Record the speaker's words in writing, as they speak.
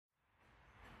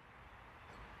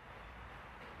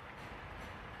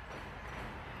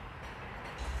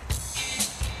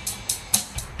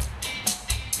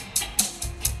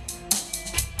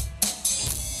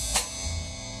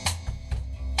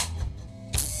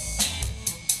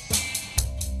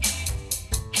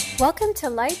Welcome to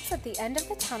Lights at the End of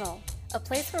the Tunnel, a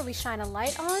place where we shine a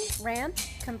light on, rant,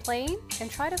 complain, and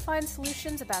try to find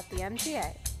solutions about the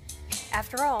MTA.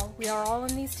 After all, we are all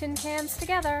in these tin cans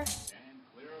together. Stand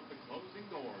clear of the closing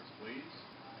doors, please.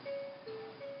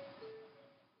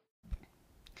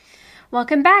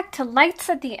 Welcome back to Lights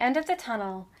at the End of the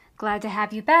Tunnel. Glad to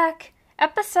have you back.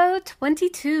 Episode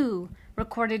 22,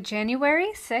 recorded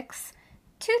January 6,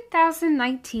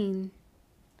 2019.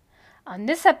 On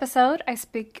this episode, I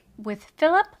speak with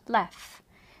Philip Leff.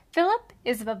 Philip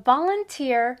is the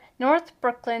volunteer North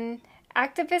Brooklyn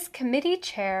Activist Committee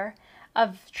Chair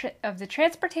of the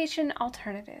Transportation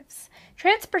Alternatives.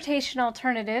 Transportation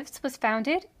Alternatives was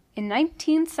founded in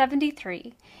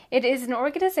 1973. It is an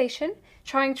organization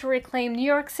trying to reclaim New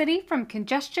York City from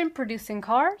congestion-producing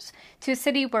cars to a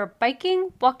city where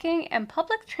biking, walking, and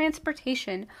public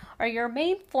transportation are your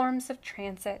main forms of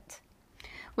transit.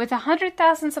 With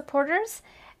 100,000 supporters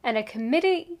and a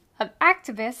committee of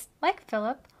activists like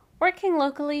Philip working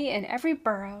locally in every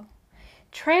borough,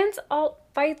 TransAlt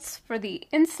fights for the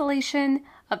installation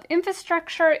of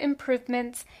infrastructure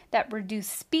improvements that reduce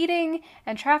speeding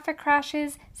and traffic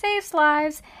crashes, saves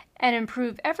lives, and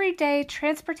improve everyday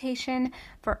transportation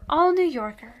for all New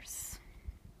Yorkers.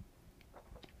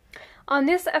 On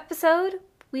this episode,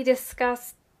 we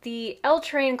discussed the L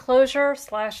train closure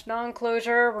 /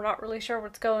 non-closure, we're not really sure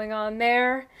what's going on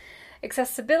there,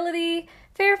 accessibility,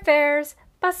 fair fares,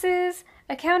 buses,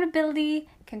 accountability,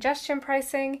 congestion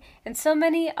pricing, and so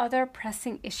many other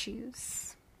pressing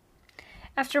issues.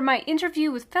 After my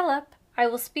interview with Philip, I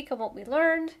will speak on what we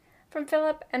learned from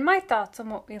Philip and my thoughts on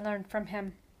what we learned from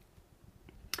him.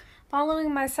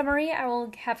 Following my summary, I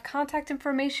will have contact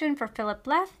information for Philip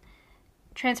Leff,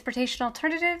 Transportation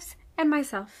Alternatives, and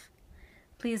myself.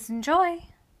 Please enjoy.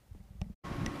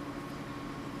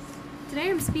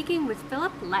 Today I'm speaking with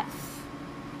Philip Leff.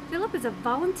 Philip is a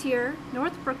volunteer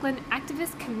North Brooklyn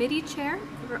Activist Committee Chair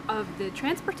of the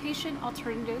Transportation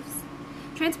Alternatives.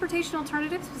 Transportation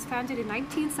Alternatives was founded in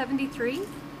 1973.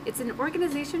 It's an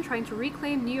organization trying to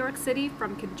reclaim New York City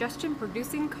from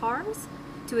congestion-producing cars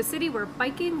to a city where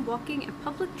biking, walking, and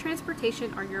public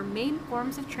transportation are your main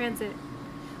forms of transit.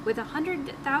 With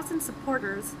 100,000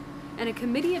 supporters and a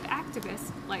committee of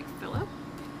activists like Philip,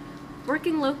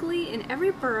 working locally in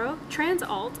every borough,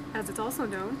 TransAlt, as it's also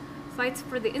known, fights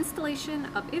for the installation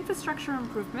of infrastructure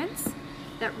improvements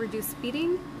that reduce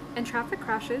speeding and traffic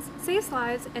crashes, saves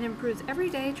lives, and improves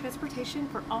everyday transportation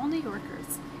for all New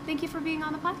Yorkers. Thank you for being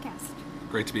on the podcast.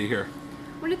 Great to be here.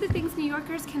 One of the things New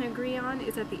Yorkers can agree on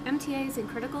is that the MTA is in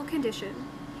critical condition.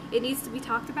 It needs to be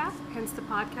talked about, hence the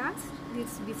podcast. It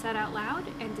needs to be said out loud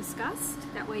and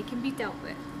discussed. That way it can be dealt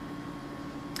with.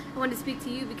 I want to speak to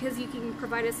you because you can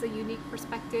provide us a unique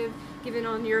perspective given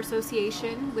on your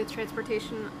association with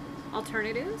Transportation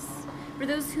Alternatives. For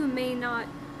those who may not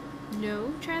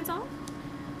know TransAlt,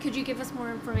 could you give us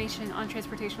more information on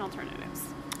Transportation Alternatives?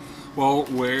 Well,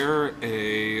 we're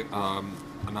a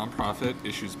nonprofit,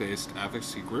 issues-based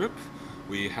advocacy group.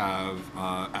 We have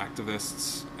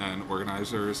activists and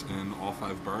organizers in all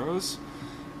 5 boroughs.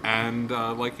 And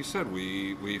like you said,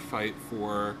 we fight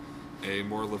for a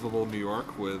more livable New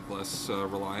York with less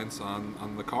reliance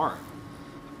on the car.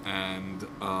 And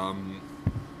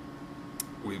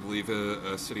we believe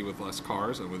a city with less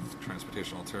cars and with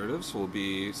transportation alternatives will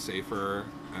be safer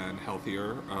and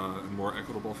healthier and more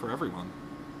equitable for everyone.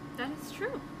 That is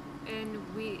true. And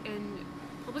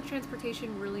public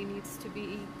transportation really needs to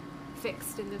be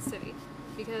fixed in this city.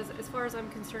 Because as far as I'm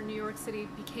concerned, New York City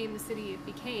became the city it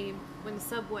became when the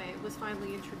subway was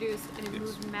finally introduced and it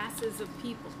moved masses of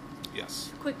people.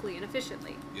 Yes. Quickly and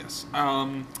efficiently. Yes.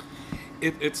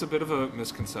 It's a bit of a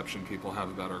misconception people have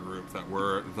about our group that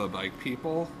we're the bike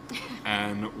people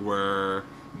and we're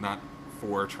not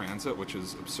for transit, which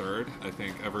is absurd. I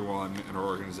think everyone in our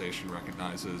organization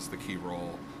recognizes the key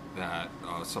role that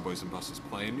subways and buses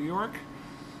play in New York.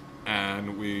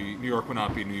 And New York would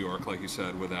not be New York, like you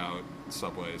said, without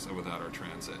subways and without our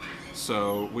transit.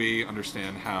 So we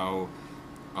understand how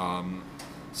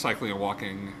cycling and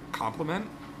walking complement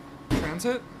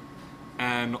transit,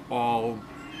 and all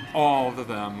of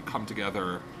them come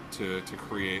together to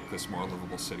create this more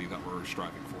livable city that we're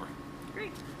striving for.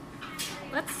 Great.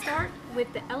 Let's start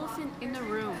with the elephant in the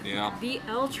room, the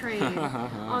L train.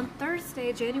 On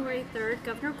Thursday, January 3rd,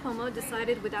 Governor Cuomo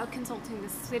decided without consulting the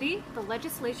city, the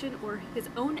legislation, or his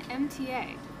own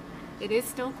MTA, it is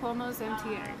still Cuomo's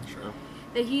MTA, Sure.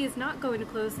 that he is not going to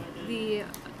close the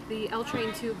L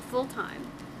train tube full-time.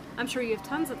 I'm sure you have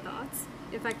tons of thoughts.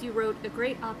 In fact, you wrote a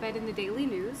great op-ed in the Daily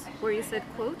News where you said,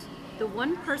 quote, the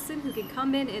one person who can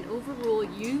come in and overrule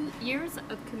years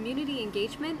of community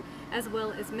engagement, as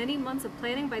well as many months of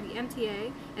planning by the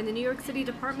MTA and the New York City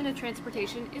Department of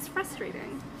Transportation, is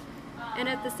frustrating. And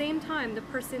at the same time, the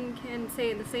person can say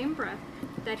in the same breath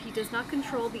that he does not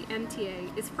control the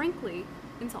MTA is frankly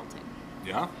insulting.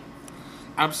 Yeah,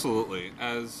 absolutely.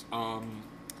 As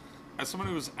someone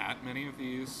who was at many of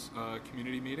these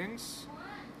community meetings,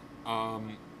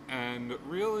 and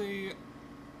really,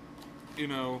 you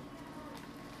know,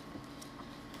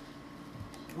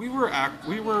 we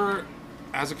were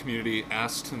as a community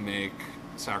asked to make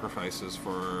sacrifices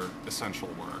for essential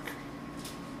work.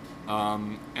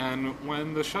 And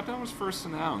when the shutdown was first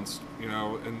announced, you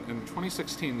know, in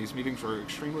 2016, these meetings were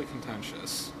extremely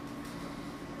contentious.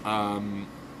 And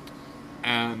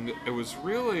it was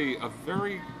really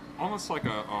almost like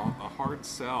a hard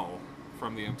sell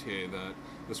from the MTA that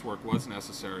this work was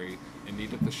necessary and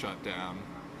needed the shutdown.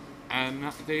 And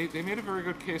they made a very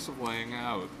good case of laying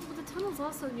out. Well, the tunnel's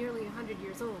also nearly 100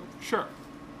 years old. Sure.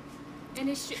 And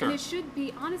it should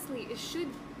be, honestly, it should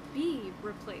be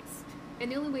replaced.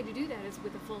 And the only way to do that is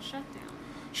with a full shutdown.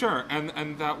 Sure,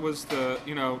 and that was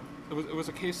it was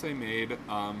a case they made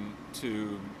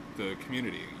to the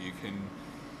community. You can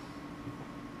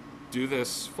do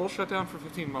this full shutdown for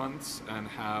 15 months and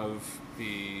have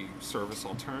the service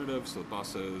alternatives, the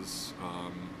buses,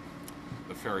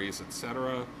 the ferries,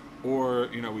 etc. Or,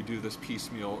 you know, we do this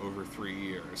piecemeal over 3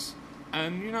 years.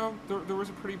 And, you know, there was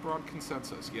a pretty broad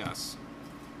consensus. Yes,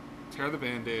 tear the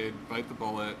Band-Aid, bite the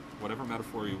bullet, whatever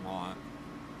metaphor you want.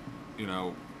 You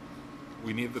know,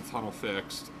 we need the tunnel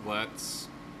fixed.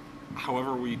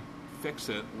 However we fix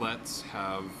it, let's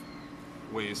have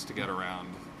ways to get around,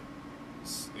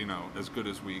 you know, as good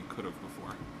as we could have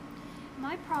before.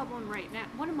 My problem right now,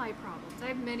 one of my problems, I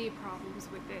have many problems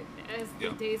with it as the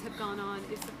days have gone on,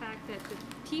 is the fact that the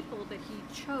people that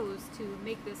he chose to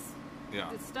make this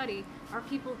study are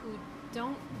people who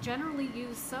don't generally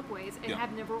use subways and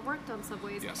have never worked on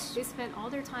subways. Yes. They spent all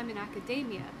their time in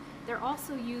academia. They're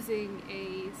also using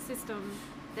a system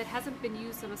that hasn't been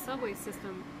used on a subway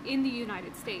system in the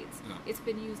United States. Yeah. It's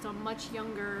been used on much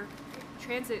younger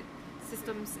transit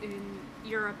systems in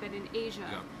Europe and in Asia.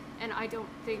 Yeah. And I don't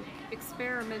think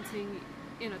experimenting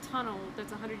in a tunnel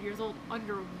that's 100 years old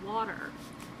underwater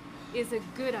is a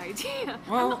good idea.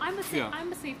 Well, I'm a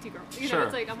safety girl. You Sure. know,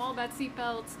 it's like I'm all about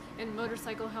seatbelts and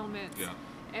motorcycle helmets. Yeah.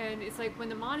 And it's like when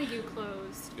the Montague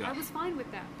closed, I was fine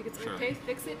with that because Sure. okay,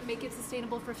 fix it, make it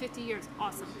sustainable for 50 years.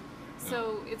 Awesome.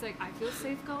 So it's like I feel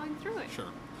safe going through it.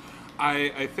 Sure.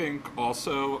 I think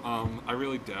also, I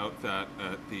really doubt that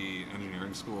at the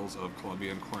engineering schools of Columbia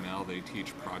and Cornell they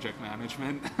teach project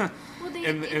management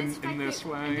in this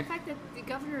way. And the fact that the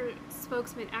governor's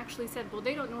spokesman actually said, well,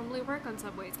 they don't normally work on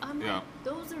subways. I'm like,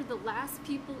 those are the last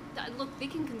people. Look, they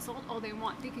can consult all they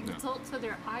want. They can consult till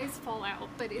their eyes fall out.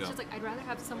 But it's just like, I'd rather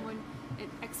have someone, an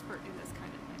expert in this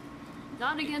kind of thing.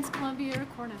 Not against Columbia or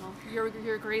Cornell.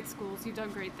 You're great schools. You've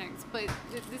done great things. But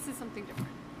this is something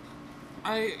different.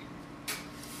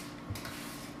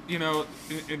 You know,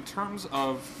 in terms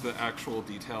of the actual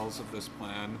details of this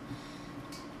plan,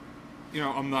 you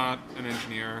know, I'm not an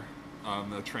engineer.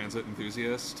 I'm a transit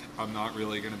enthusiast. I'm not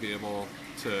really going to be able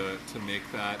to make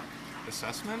that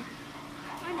assessment.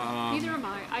 I know. Neither am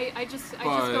I. I just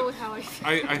go with how I feel.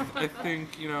 I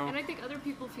think, you know... And I think other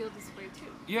people feel this way,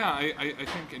 too. Yeah, I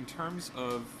think in terms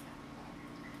of,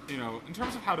 you know, in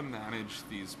terms of how to manage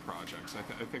these projects,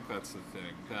 I think that's the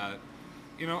thing. That,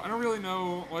 you know, I don't really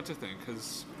know what to think,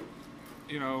 because,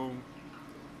 you know,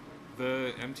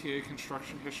 the MTA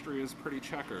construction history is pretty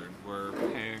checkered. We're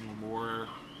paying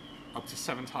up to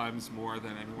 7 times more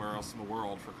than anywhere else in the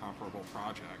world for comparable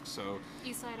projects. So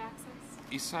East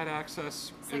Side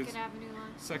Access.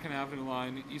 Second Avenue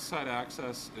Line. East Side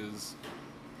Access is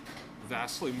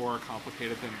vastly more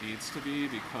complicated than it needs to be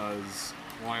because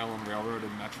Long Island Railroad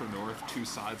and Metro North, 2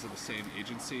 sides of the same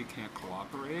agency, can't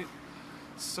cooperate.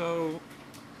 So,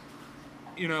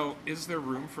 you know, is there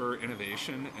room for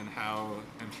innovation in how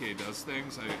MTA does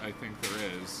things? I think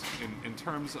there is. In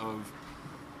terms of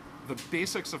the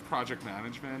basics of project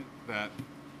management, that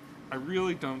I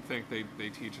really don't think they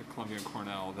teach at Columbia and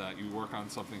Cornell, that you work on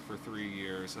something for 3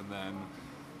 years and then,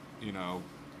 you know,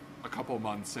 a couple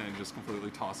months in just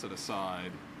completely toss it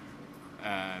aside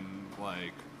and,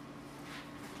 like,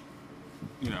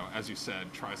 you know, as you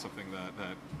said, try something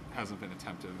that hasn't been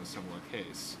attempted in a similar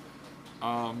case.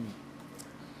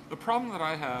 The problem that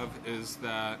I have is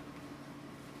that,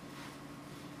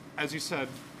 as you said,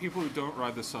 people who don't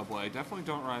ride the subway, definitely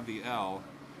don't ride the L,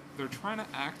 they're trying to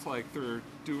act like they're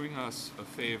doing us a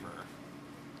favor.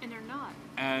 And they're not.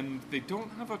 And they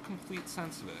don't have a complete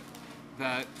sense of it.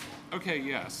 that, okay,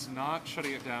 yes, not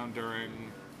shutting it down during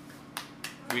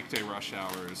weekday rush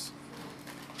hours,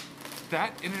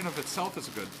 that in and of itself is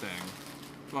a good thing.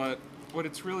 But what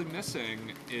it's really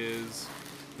missing is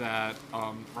that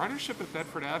ridership at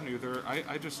Bedford Avenue,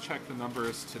 I just checked the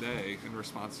numbers today in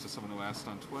response to someone who asked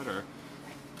on Twitter,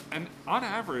 and on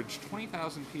average,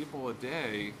 20,000 people a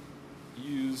day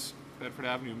use Bedford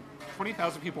Avenue,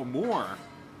 20,000 people more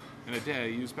in a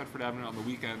day use Bedford Avenue on the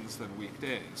weekends than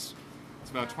weekdays. It's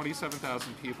about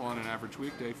 27,000 people on an average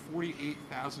weekday,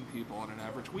 48,000 people on an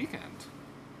average weekend.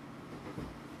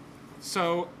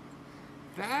 So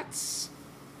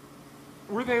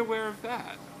were they aware of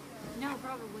that? No,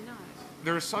 probably not.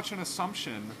 There's such an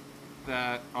assumption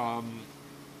that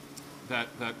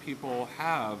that people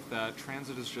have that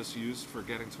transit is just used for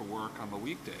getting to work on the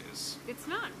weekdays. It's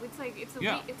not. It's like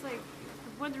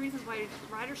one of the reasons why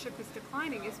ridership is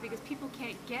declining is because people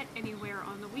can't get anywhere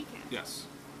on the weekend. Yes.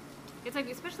 It's like,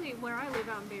 especially where I live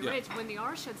out in Bay Ridge, when the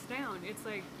R shuts down, it's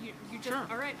like, you just,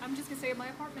 all right, I'm just going to stay at my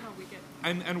apartment all weekend.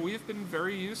 And we've been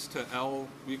very used to L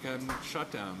weekend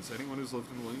shutdowns. Anyone who's lived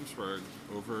in Williamsburg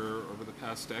over the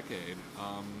past decade,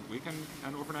 weekend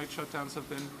and overnight shutdowns have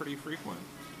been pretty frequent.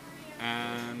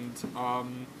 And,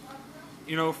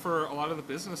 for a lot of the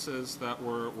businesses that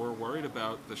were worried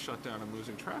about the shutdown and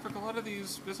losing traffic, a lot of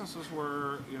these businesses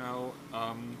were,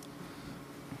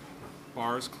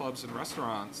 bars, clubs, and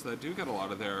restaurants that do get a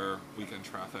lot of their weekend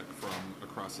traffic from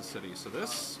across the city. So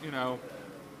this,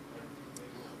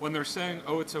 when they're saying,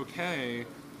 oh, it's okay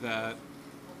that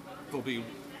there'll be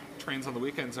trains on the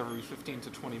weekends every 15 to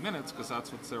 20 minutes because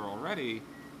that's what's there already,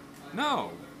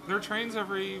 no. There are trains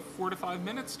every 4 to 5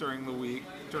 minutes during the week,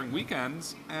 during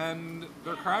weekends, and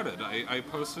they're crowded. I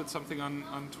posted something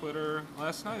on Twitter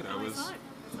last night.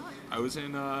 I was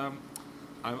in...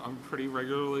 I'm pretty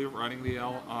regularly riding the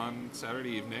L on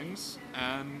Saturday evenings,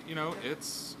 and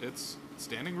it's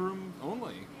standing room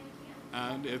only,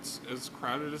 and it's as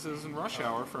crowded as it is in rush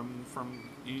hour from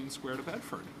Union Square to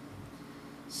Bedford.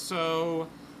 So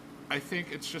I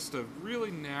think it's just a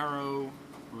really narrow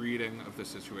reading of the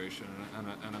situation and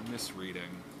a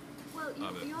misreading. Well,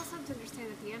 you also have to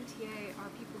understand that the MTA are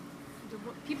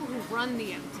people who run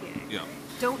the MTA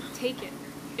don't take it.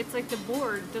 It's like the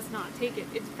board does not take it.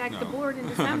 In fact, the board in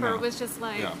December was just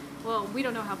like, well, we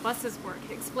don't know how buses work.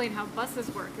 Explain how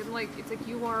buses work. And it's like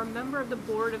you are a member of the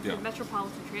board of the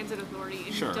Metropolitan Transit Authority,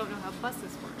 and you don't know how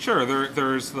buses work. Sure,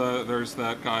 there's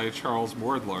that guy Charles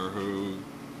Mordler who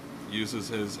uses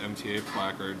his MTA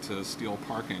placard to steal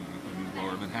parking in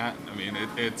Lower Manhattan. I mean,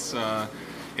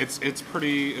 it's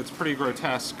pretty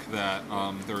grotesque that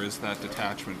there is that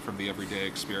detachment from the everyday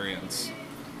experience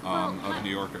of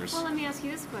New Yorkers. Well, let me ask you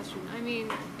this question. I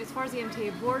mean, as far as the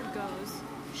MTA board goes,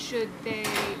 should they,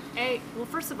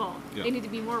 first of all, they need to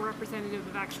be more representative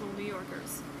of actual New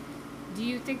Yorkers. Do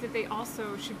you think that they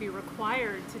also should be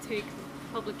required to take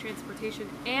public transportation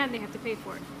and they have to pay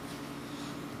for it?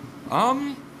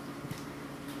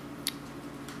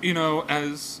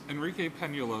 As Enrique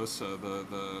Peñalosa,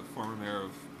 the former mayor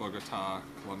of Bogota,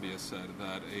 Colombia, said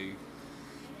that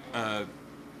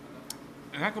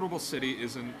an equitable city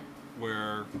isn't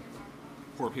where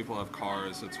poor people have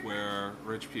cars, it's where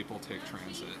rich people take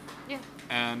transit. Yeah.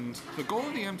 And the goal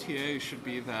of the MTA should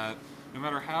be that no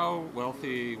matter how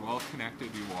wealthy,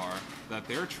 well-connected you are, that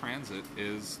their transit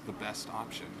is the best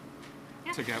option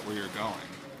to get where you're going.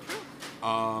 True.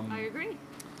 I agree.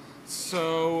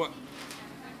 So,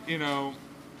 I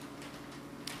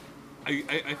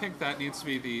think that needs to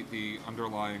be the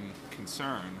underlying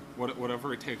concern.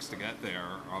 Whatever it takes to get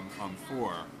there, I'm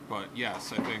for. But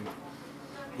yes, I think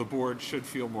the board should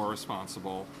feel more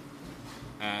responsible.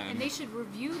 And they should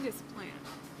review this plan.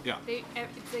 Yeah.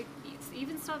 It's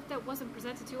even stuff that wasn't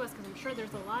presented to us, because I'm sure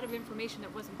there's a lot of information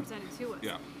that wasn't presented to us.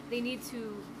 Yeah. They need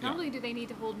to, not only do they need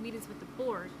to hold meetings with the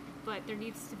board, but there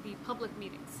needs to be public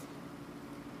meetings.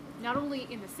 Not only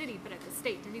in the city, but at the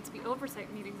state. There needs to be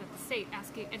oversight meetings at the state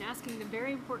asking the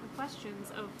very important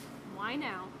questions of why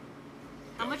now?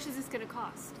 How much is this going to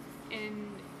cost?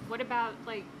 And what about,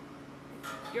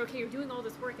 you're doing all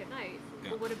this work at night,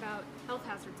 but what about health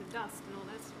hazards and dust and all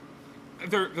that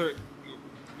stuff?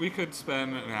 We could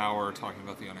spend an hour talking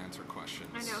about the unanswered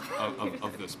questions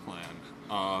of this plan.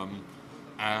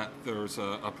 There was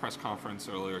a press conference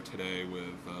earlier today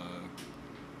with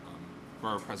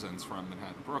borough presidents from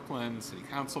Manhattan, Brooklyn, city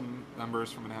council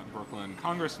members from Manhattan, Brooklyn,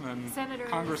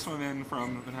 congresswomen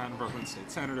from Manhattan, Brooklyn,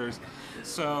 state senators.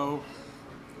 So,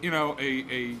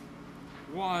 a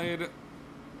wide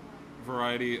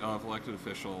variety of elected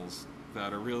officials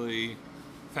that are really,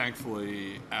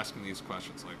 thankfully, asking these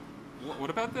questions like, what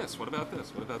about this? What about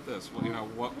this? What about this? Well, you know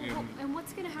what? And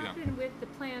what's going to happen with the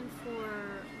plan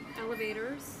for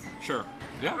elevators? Sure.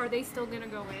 Yeah. Are they still going to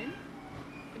go in?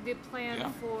 The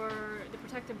plan for the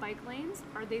protected bike lanes,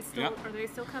 are they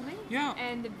still coming? Yeah.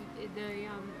 And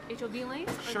the HOV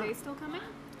lanes, are they still coming?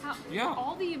 For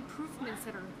all the improvements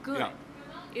that are good,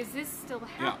 is this still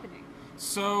happening?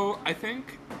 So I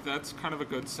think that's kind of a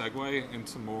good segue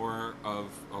into more of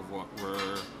what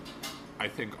I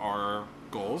think our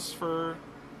goals for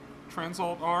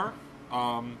Transalt are,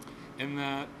 in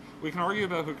that we can argue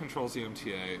about who controls the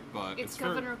MTA, but it's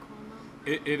Governor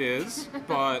Cuomo. It is,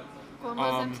 but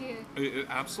Cuomo's MTA. It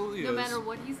absolutely is. No matter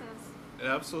what he says. It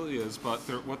absolutely is, but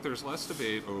what there's less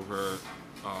debate over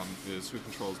is who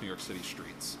controls New York City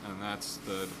streets, and that's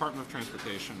the Department of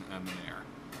Transportation and the mayor.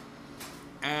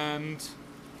 And,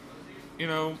 you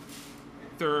know,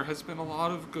 there has been a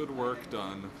lot of good work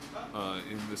done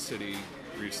in the city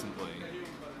recently.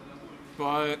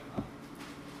 But,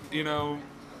 you know,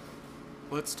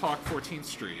 let's talk 14th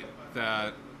Street.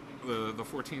 That the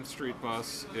 14th Street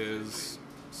bus is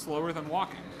slower than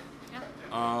walking.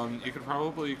 Yeah. You could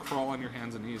probably crawl on your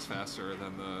hands and knees faster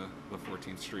than the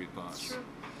 14th Street bus. That's true.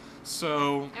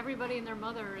 So everybody and their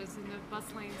mother is in the bus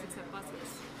lanes except buses.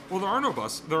 Well, there are no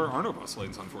bus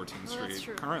lanes on 14th Street that's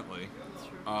true. currently. That's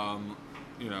true.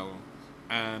 You know,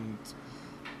 and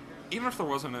even if there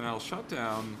wasn't an L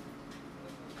shutdown,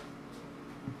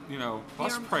 you know,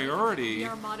 bus priority. The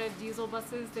Armada diesel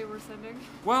buses they were sending.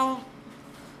 Well,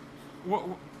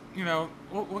 you know,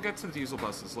 we'll get to the diesel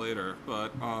buses later,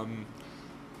 but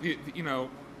you know,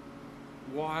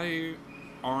 why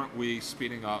aren't we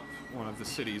speeding up one of the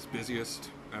city's busiest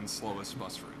and slowest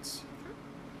bus routes?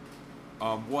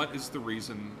 What is the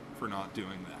reason for not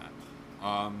doing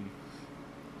that?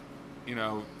 You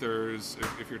know,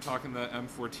 if you're talking the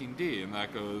M14D, and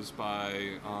that goes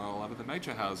by a lot of the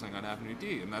NYCHA housing on Avenue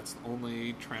D, and that's the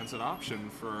only transit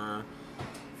option for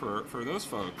those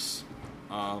folks.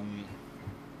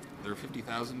 There are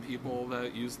 50,000 people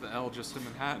that use the L just in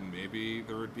Manhattan. Maybe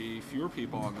there would be fewer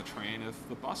people on the train if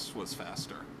the bus was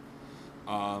faster.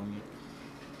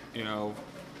 You know,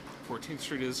 14th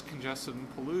Street is congested and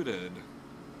polluted.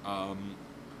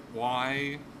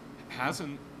 Why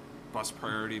hasn't bus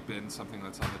priority been something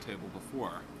that's on the table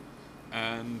before?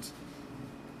 And,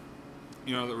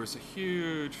 you know, there was a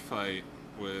huge fight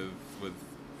with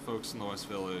folks in the West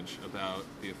Village about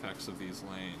the effects of these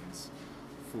lanes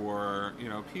for, you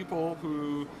know, people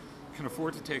who can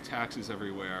afford to take taxis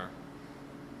everywhere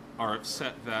are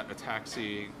upset that a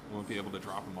taxi won't be able to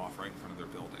drop them off right in front of their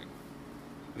building.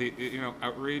 You know,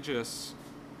 outrageous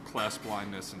class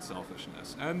blindness and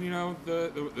selfishness. And, you know,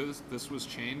 this was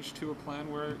changed to a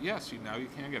plan where, yes, now you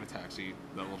can get a taxi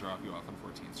that will drop you off on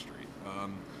 14th Street.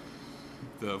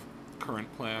 The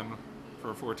current plan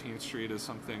for 14th Street is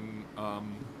something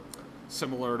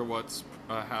similar to what's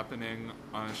happening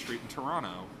on a street in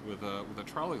Toronto with a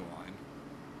trolley line,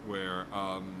 where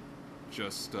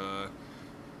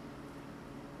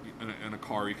in a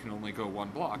car you can only go one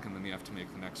block and then you have to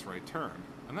make the next right turn.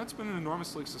 And that's been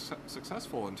enormously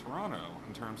successful in Toronto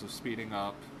in terms of speeding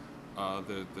up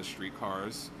the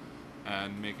streetcars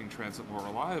and making transit more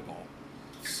reliable.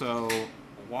 So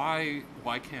why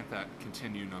can't that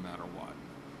continue no matter what?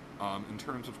 In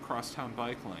terms of crosstown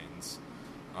bike lanes,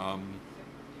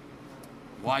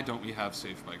 why don't we have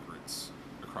safe bike routes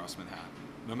across Manhattan?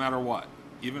 No matter what,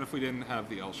 even if we didn't have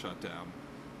the L shutdown,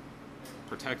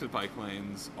 protected bike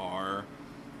lanes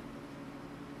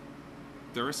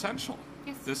they're essential.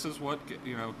 Yes. This is what,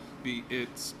 you know,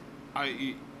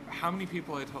 how many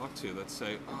people I talk to that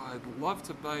say, oh, I'd love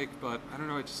to bike, but I don't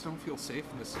know, I just don't feel safe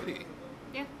in the city.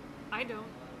 Yeah, I don't.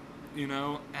 You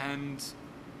know, and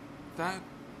that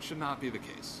should not be the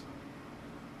case.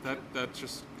 That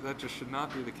just should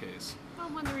not be the case. Well,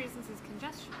 one of the reasons is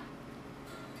congestion.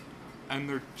 And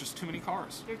there are just too many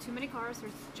cars. There are too many cars.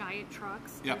 There's giant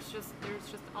trucks. Yep.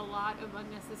 There's just a lot of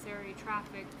unnecessary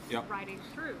traffic riding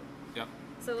through. Yep.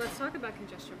 So let's talk about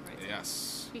congestion pricing.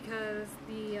 Yes. Because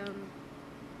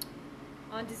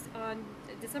on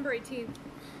December 18th,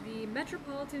 the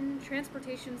Metropolitan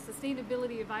Transportation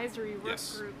Sustainability Advisory Work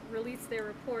Group released their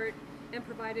report and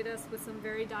provided us with some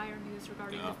very dire news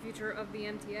regarding the future of the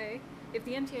MTA. If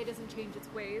the MTA doesn't change its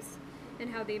ways and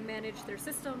how they manage their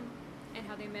system and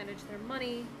how they manage their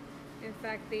money, in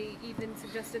fact, they even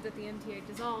suggested that the MTA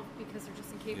dissolve because they're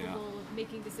just incapable of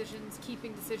making decisions,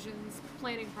 keeping decisions,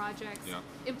 planning projects,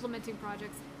 implementing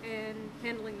projects, and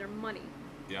handling their money.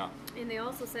 Yeah. And they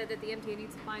also said that the MTA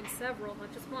needs to find several,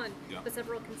 not just one, but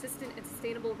several consistent and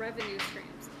sustainable revenue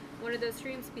streams. One of those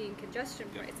streams being congestion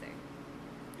pricing.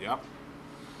 Yep.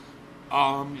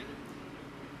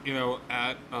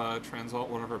 at Transalt,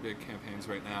 one of our big campaigns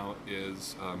right now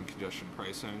is congestion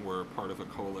pricing. We're part of a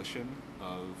coalition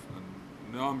of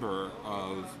a number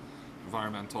of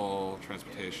environmental,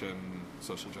 transportation,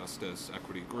 social justice,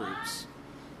 equity groups.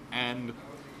 And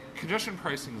congestion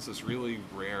pricing is this really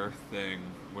rare thing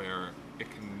where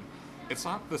it's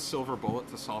not the silver bullet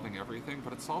to solving everything,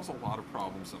 but it solves a lot of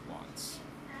problems at once.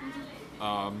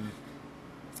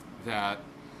 That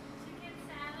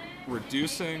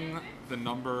reducing the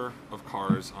number of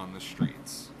cars on the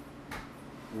streets,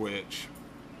 which,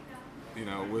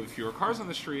 with fewer cars on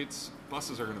the streets,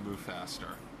 buses are going to move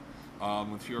faster.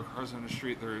 With fewer cars on the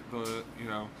street, it's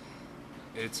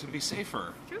going to be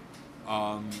safer. True.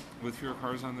 With fewer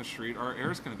cars on the street, our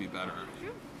air is going to be better.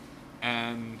 True.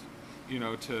 And,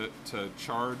 to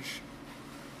charge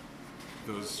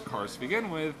those cars to begin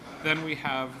with, then we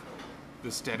have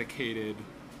this dedicated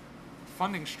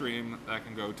funding stream that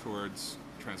can go towards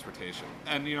transportation.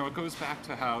 And, it goes back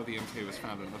to how the MTA was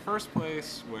founded in the first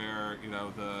place, where,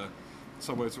 the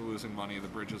subways were losing money, the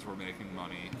bridges were making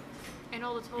money. And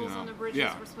all the tolls on the bridges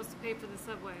were supposed to pay for the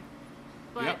subway.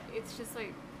 But it's just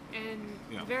like, in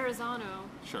Verrazano,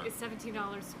 it's $17 to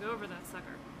go over that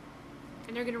sucker.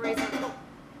 And they're going to raise it.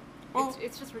 Well,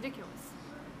 it's just ridiculous.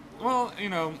 Well,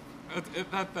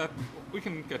 that we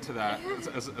can get to that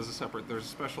as a separate. There's a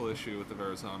special issue with the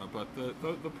Verrazano, but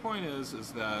the point is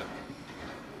that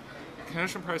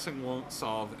congestion pricing won't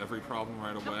solve every problem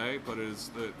right away, but it is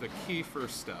the key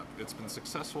first step. It's been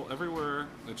successful everywhere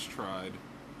it's tried.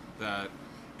 That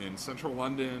in central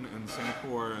London and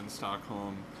Singapore and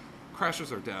Stockholm,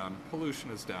 crashes are down,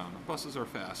 pollution is down, buses are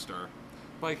faster,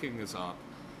 biking is up.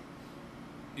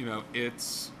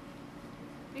 It's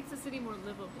makes the city more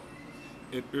livable.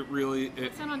 It really...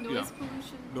 It's not on noise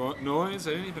pollution? Noise,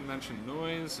 I didn't even mention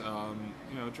noise.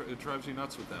 It drives you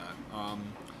nuts with that.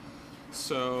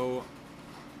 So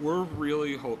we're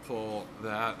really hopeful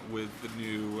that with the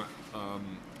new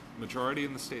majority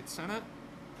in the state Senate,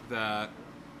 that,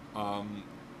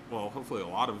 hopefully a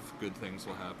lot of good things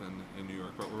will happen in New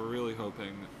York, but we're really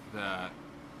hoping that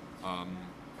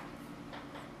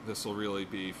this will really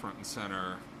be front and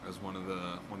center as one of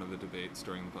the debates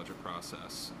during the budget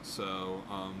process. So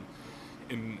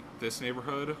in this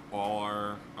neighborhood, all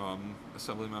our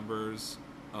assembly members,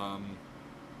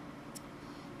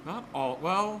 not all,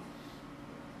 well,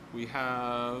 we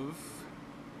have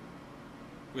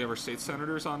our state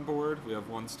senators on board, we have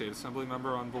one state assembly member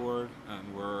on board,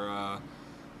 and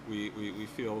we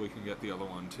feel we can get the other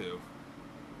one too.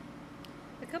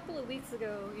 A couple of weeks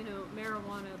ago,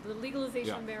 marijuana, the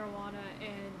legalization of marijuana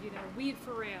and, weed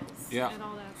for rails and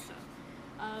all that stuff.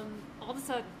 All of a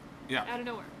sudden, out of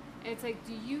nowhere. It's like,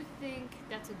 do you think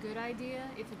that's a good idea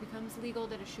if it becomes legal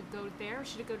that it should go there, or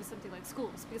should it go to something like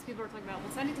schools? Because people are talking about,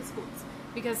 send it to schools.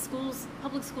 Because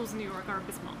public schools in New York are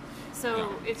abysmal.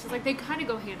 So it's just like they kind of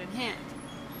go hand in hand.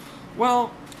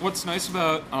 Well, what's nice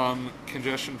about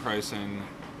congestion pricing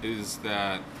is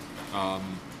that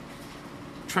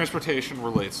transportation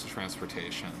relates to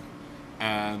transportation,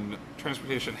 and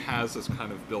transportation has this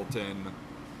kind of built-in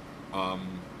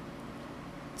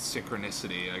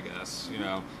synchronicity, I guess.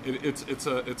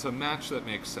 It's a match that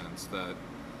makes sense. That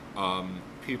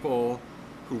people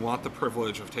who want the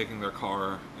privilege of taking their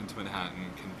car into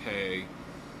Manhattan can pay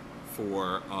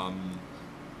for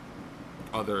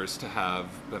others to have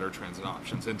better transit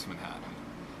options into Manhattan,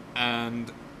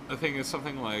 and the thing is,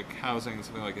 something like housing,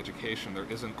 something like education, there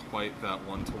isn't quite that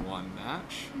one-to-one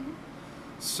match. Mm-hmm.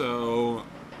 So,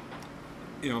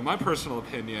 my personal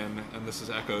opinion, and this is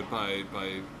echoed by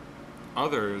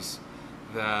others,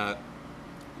 that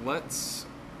let's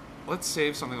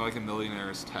save something like a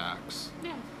millionaire's tax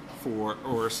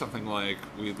or something like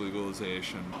weed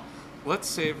legalization. Let's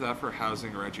save that for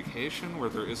housing or education, where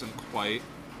there isn't quite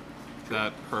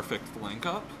that perfect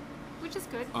link-up. Which is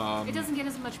good. It doesn't get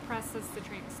as much press as the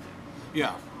trains do.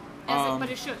 Yeah.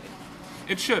 But it should.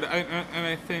 It should. And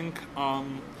I think,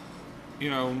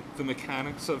 the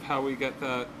mechanics of how we get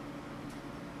that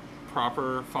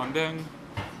proper funding,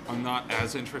 I'm not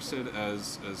as interested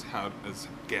as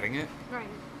getting it. Right.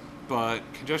 But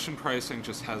congestion pricing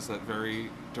just has that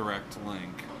very direct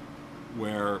link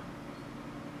where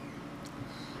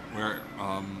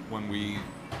when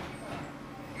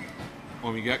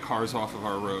we get cars off of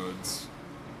our roads,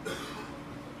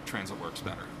 transit works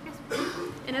better. Yes.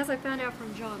 And as I found out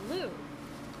from John Liu,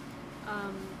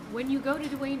 when you go to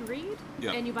Duane Reade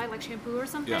and you buy like shampoo or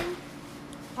something,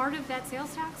 part of that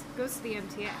sales tax goes to the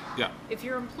MTA. Yeah. If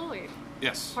you're employed,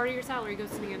 Yes. Part of your salary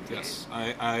goes to the MTA. Yes.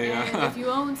 And if you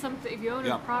own something, if you own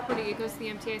Yeah. a property, it goes to the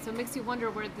MTA. So it makes you wonder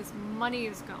where this money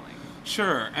is going.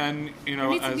 Sure, and you There know,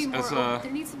 needs to be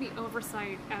there needs to be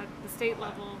oversight at the state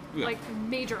level, Yeah. like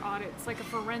major audits, like a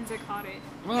forensic audit.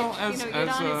 Well, like, as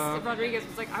Adonis Rodriguez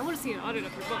was like, I want to see an audit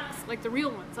of your books, like the real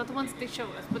ones, not the ones that they show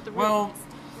us, but the real well,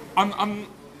 ones. I'm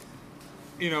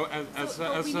you know,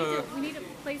 But we need a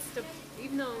place to,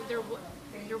 even though there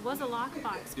was a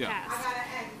lockbox Yeah. passed,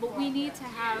 but we need to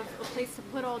have a place to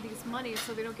put all these monies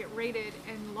so they don't get raided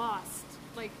and lost.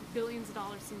 Like billions of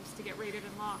dollars seems to get raided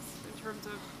and lost in terms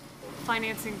of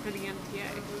financing for the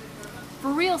MTA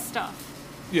for real stuff.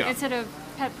 Yeah. Instead of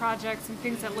pet projects and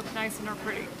things that look nice and are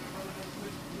pretty.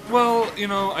 Well, you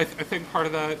know, I think part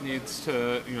of that needs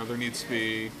to, you know, there needs to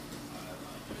be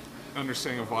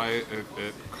understanding of why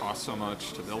it costs so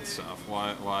much to build stuff.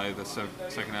 Why the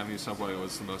Second Avenue subway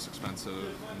was the most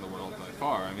expensive in the world by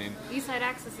far. I mean, East Side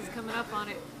Access is coming up on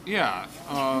it. yeah.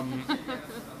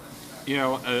 You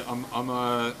know, I'm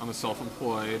a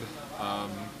self-employed.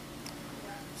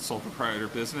 Sole proprietor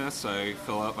business. I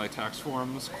fill out my tax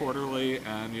forms quarterly,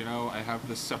 and you know, I have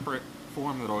this separate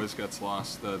form that always gets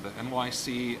lost, the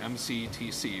NYC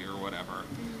MCTC or whatever.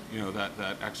 You know, that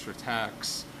extra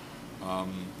tax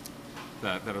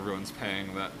that everyone's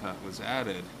paying that was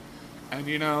added, and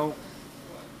you know,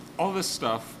 all this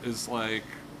stuff is like,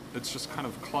 it's just kind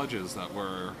of kludges that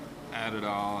were added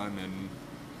on,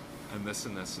 and this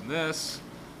and this and this,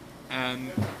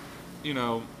 and you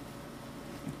know,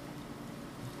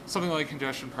 something like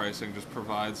congestion pricing just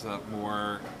provides that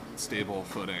more stable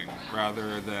footing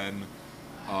rather than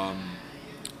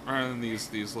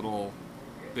these little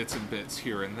bits and bits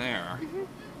here and there.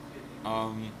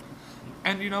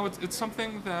 And you know, it's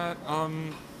something that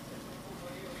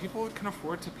people can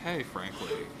afford to pay,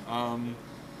 frankly.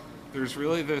 There's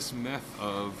really this myth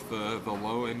of the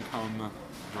low-income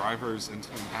drivers into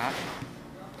Manhattan.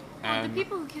 Well, And the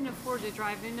people who can afford to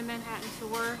drive into Manhattan to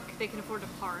work, they can afford to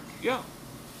park. yeah.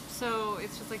 So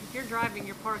it's just like if you're driving,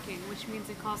 you're parking, which means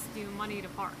it costs you money to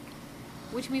park,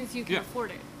 which means you can Yeah.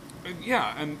 afford it.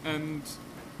 Yeah, and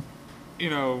you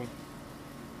know,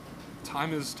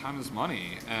 time is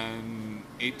money, and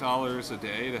 $8 a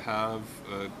day to have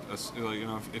you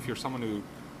know, if you're someone who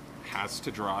has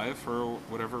to drive for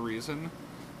whatever reason,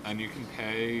 and you can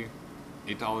pay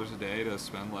 $8 a day to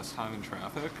spend less time in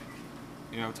traffic,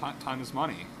 you know, time is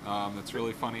money. It's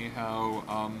really funny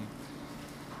how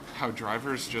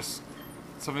drivers just,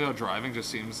 something about driving just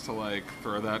seems to like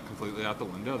throw that completely out the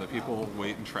window, that people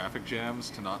wait in traffic jams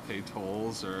to not pay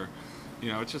tolls, or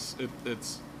you know, it's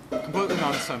completely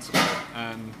nonsensical,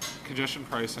 and congestion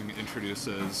pricing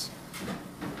introduces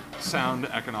sound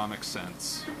economic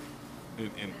sense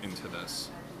into this.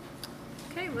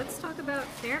 Okay, let's talk about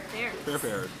Fair Fares.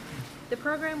 Fair. The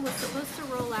program was supposed to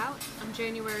roll out on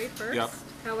January 1st. Yep.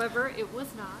 However, it was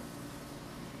not.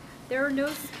 There are no,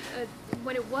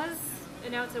 when it was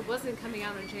announced it wasn't coming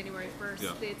out on January 1st,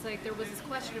 Yep. it's like there was this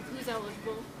question of who's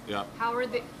eligible. Yep.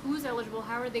 Who's eligible?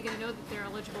 How are they going to know that they're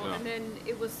eligible? Yeah. And then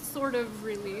it was sort of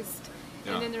released.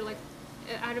 Yeah. And then they're like,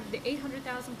 out of the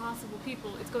 800,000 possible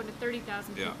people, it's going to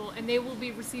 30,000 Yeah. people, and they will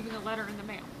be receiving a letter in the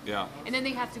mail. Yeah. And then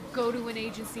they have to go to an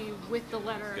agency with the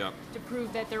letter Yep. to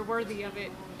prove that they're worthy of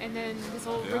it, and then this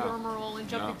whole Yeah. rigmarole and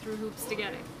jumping Yeah. through hoops to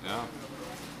get it. Yeah.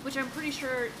 Which I'm pretty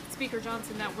sure Speaker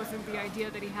Johnson, that wasn't the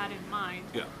idea that he had in mind.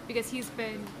 Yeah. Because he's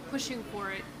been pushing for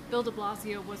it. Bill de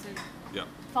Blasio wasn't Yeah.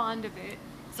 fond of it,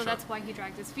 so Sure. that's why he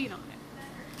dragged his feet on it.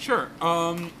 Sure.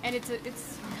 And it's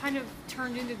kind of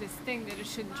turned into this thing that it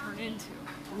shouldn't turn into.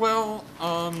 Well,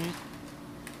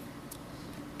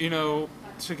 you know,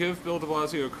 to give Bill de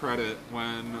Blasio credit,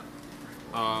 when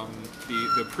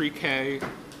the pre-K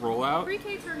rollout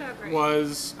Pre-K turned out great.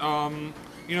 was,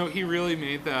 you know, he really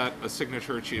made that a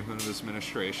signature achievement of his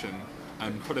administration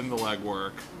and put in the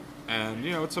legwork. And,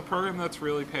 you know, it's a program that's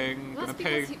really going to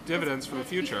pay dividends for the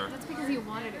future. That's because he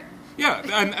wanted it. Yeah,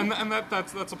 and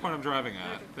that's the point I'm driving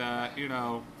at. That, you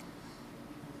know,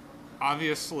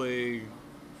 obviously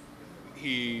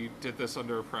he did this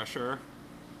under pressure,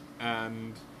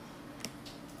 and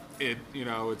it, you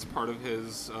know, it's part of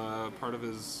his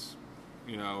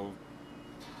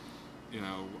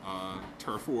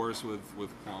turf wars with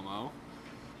Cuomo,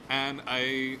 and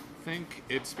I think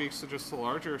it speaks to just a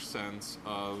larger sense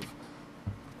of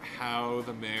how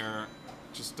the mayor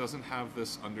just doesn't have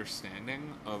this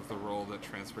understanding of the role that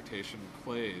transportation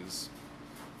plays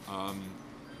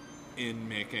in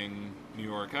making New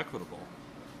York equitable.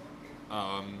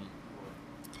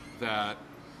 That,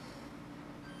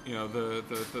 you know,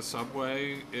 the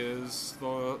subway is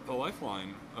the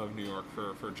lifeline of New York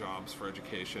for jobs, for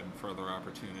education, for other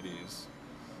opportunities.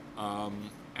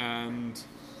 And,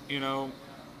 you know,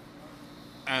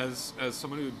 as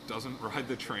someone who doesn't ride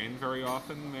the train very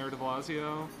often, Mayor de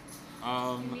Blasio,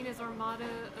 You mean his armada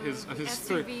of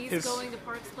SUVs going to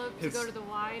Park Slope to go to the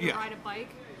Y to ride a bike?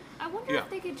 I wonder if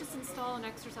they could just install an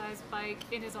exercise bike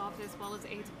in his office while his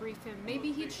aides brief him.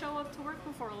 Maybe he'd show up to work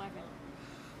before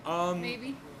 11.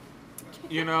 Maybe.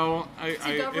 You know,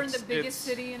 to govern the biggest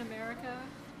city in America.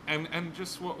 And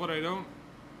just what I don't.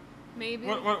 Maybe.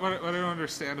 What I don't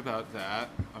understand about that,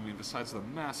 I mean, besides the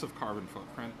massive carbon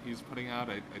footprint he's putting out,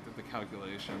 I did the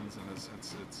calculations, and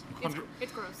it's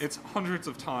gross. It's hundreds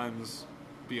of times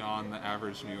beyond the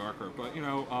average New Yorker. But, you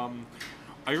know,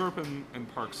 I grew up in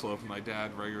Park Slope, and my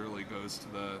dad regularly goes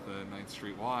to the 9th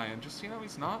Street Y, and just, you know,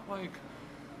 he's not, like,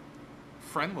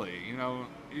 friendly. You know,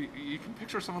 you can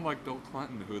picture someone like Bill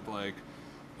Clinton who'd, like,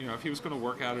 you know, if he was going to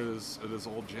work out at his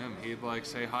old gym, he'd, like,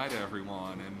 say hi to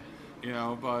everyone, and, you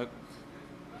know, but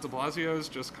de Blasio's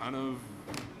just kind of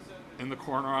in the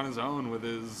corner on his own with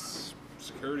his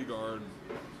security guard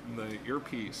and the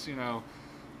earpiece, you know.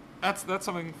 That's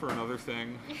something for another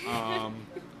thing.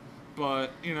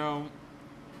 But, you know,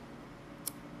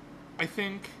 I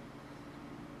think,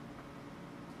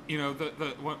 you know,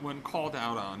 when called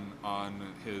out on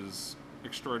his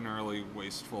extraordinarily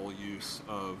wasteful use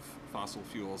of fossil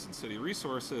fuels and city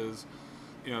resources,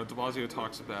 you know, de Blasio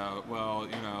talks about, well,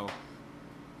 you know,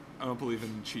 I don't believe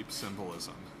in cheap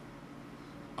symbolism.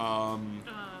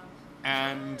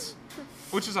 And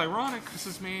which is ironic because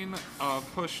his main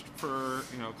push for,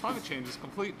 you know, climate change is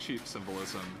complete cheap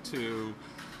symbolism to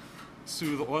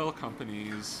sue the oil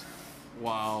companies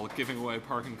while giving away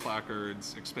parking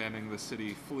placards, expanding the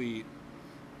city fleet,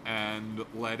 and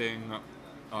letting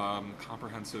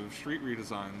comprehensive street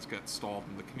redesigns get stalled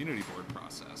in the community board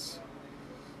process.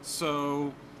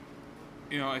 So,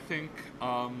 you know, I think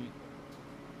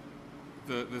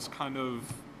this kind of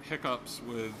hiccups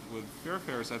with fare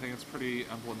fares, I think it's pretty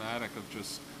emblematic of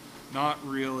just not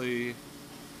really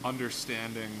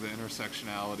understanding the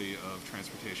intersectionality of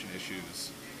transportation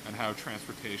issues and how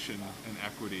transportation and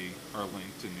equity are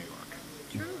linked in New York.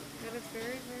 True. That is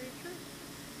very, very true.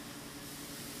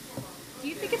 Do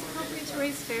you think it's appropriate to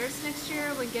raise fares next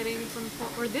year when getting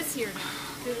or this year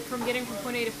now, from getting from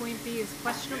point A to point B is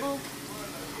questionable?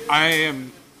 I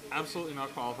am absolutely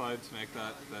not qualified to make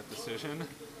that decision.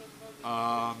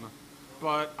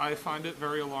 But I find it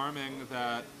very alarming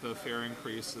that the fare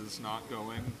increase is not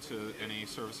going to any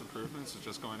service improvements. It's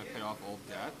just going to pay off old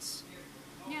debts.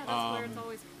 Yeah, that's where it's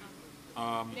always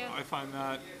come. Yeah. I find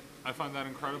that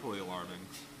incredibly alarming.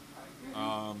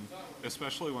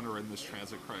 Especially when we're in this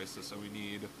transit crisis, and we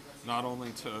need not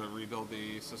only to rebuild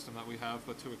the system that we have,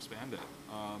 but to expand it.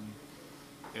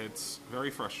 It's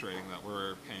very frustrating that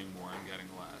we're paying more and getting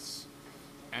less.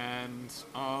 And,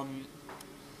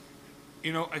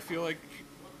 you know, I feel like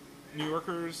New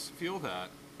Yorkers feel that.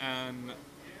 And,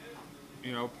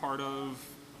 you know, part of,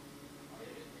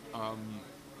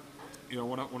 you know,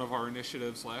 one of our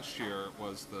initiatives last year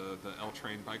was the L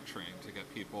train bike train to get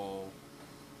people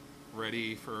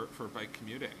ready for bike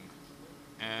commuting.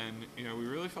 And, you know, we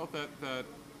really felt that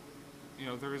you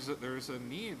know, there's a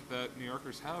need that New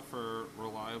Yorkers have for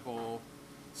reliable,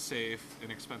 safe,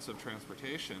 inexpensive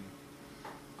transportation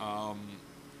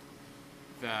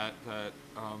that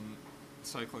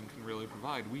cycling can really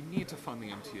provide. We need to fund the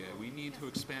MTA. We need to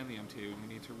expand the MTA.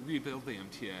 We need to rebuild the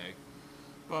MTA.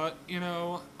 But, you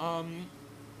know,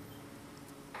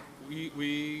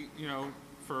 we you know,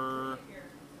 for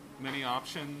many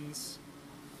options,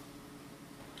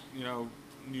 you know,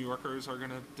 New Yorkers are going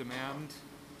to demand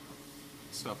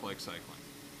stuff like cycling.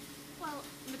 Well,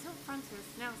 Mathilde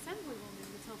Frontis, now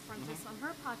Assemblywoman Mathilde Frontis, on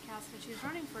her podcast when she was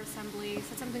running for Assembly,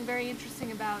 said something very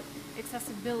interesting about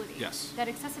accessibility. Yes. That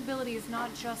accessibility is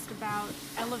not just about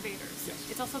elevators. Yes.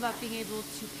 It's also about being able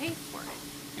to pay for it.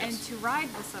 Yes. And to ride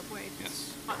the subway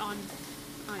on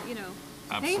you know,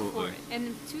 pay for it.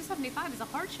 And $2.75 is a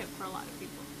hardship for a lot of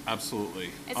people.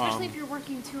 Absolutely. Especially if you're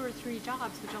working 2 or 3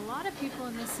 jobs, which a lot of people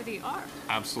in this city are.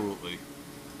 Absolutely.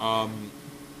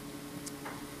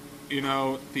 You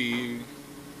know,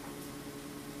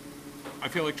 I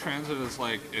feel like transit is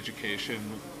like education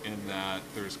in that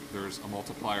there's a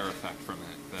multiplier effect from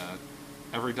it, that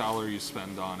every dollar you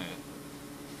spend on it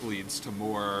leads to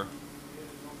more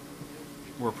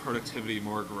productivity,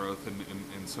 more growth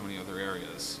in so many other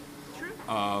areas. True.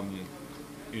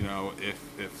 You know,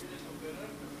 if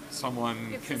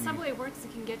someone if can... the subway works,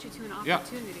 it can get you to an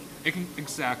opportunity. Yeah, it can,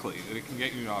 exactly. It can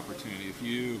get you an opportunity. If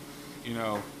you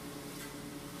know,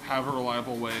 have a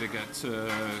reliable way to get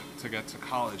to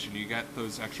college, and you get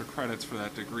those extra credits for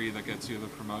that degree that gets you the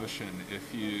promotion.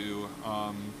 If you,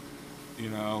 you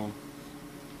know,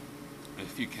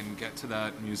 if you can get to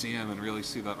that museum and really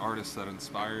see that artist that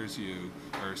inspires you,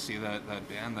 or see that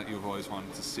band that you've always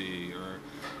wanted to see, or,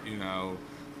 you know,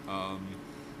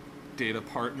 date a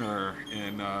partner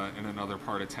in another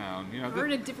part of town. You know, or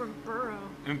in a different borough.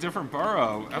 In a different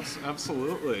borough,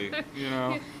 absolutely. You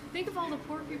know. Think of all the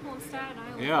poor people in Staten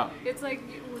Island. Yeah. It's like,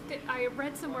 I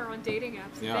read somewhere on dating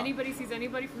apps, if anybody sees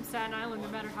anybody from Staten Island, no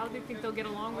matter how they think they'll get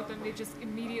along with them, they just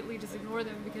immediately just ignore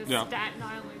them because Staten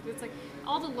Island. It's like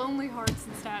all the lonely hearts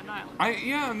in Staten Island.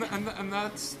 And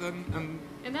that's and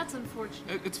that's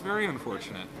unfortunate. It's very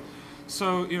unfortunate.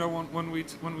 So, you know, when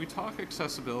we talk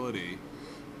accessibility,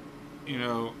 you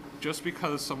know, just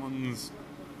because someone's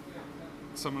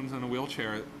in a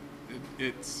wheelchair,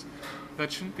 it's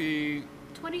that shouldn't be.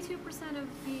 22% of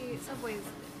the subways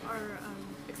are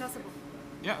accessible.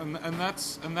 Yeah, and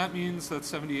that means that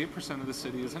 78% of the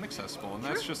city is inaccessible, and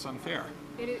that's just unfair.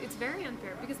 It's very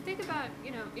unfair, because think about, you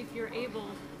know, if you're able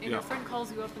and your friend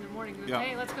calls you up in the morning and goes,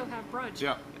 hey, let's go have brunch.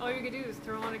 Yeah. All you're gonna do is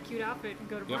throw on a cute outfit and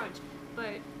go to brunch.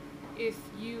 But if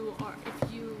you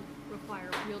require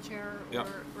a wheelchair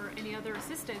or any other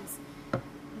assistance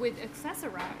with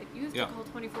Access-a-Ride, you have to call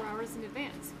 24 hours in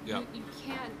advance. You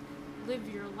can't live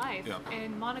your life.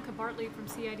 And Monica Bartley from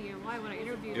CIDNY, when I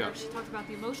interviewed her, she talked about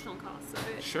the emotional costs of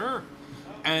it. Sure.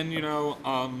 And, you know,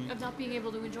 of not being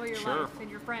able to enjoy your life and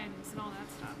your friends and all that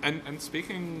stuff. And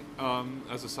speaking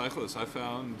as a cyclist, I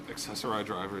found Access-a-Ride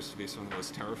drivers to be some of the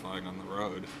most terrifying on the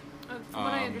road. From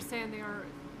what I understand, they are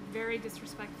very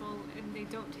disrespectful, and they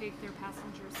don't take their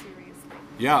passengers seriously.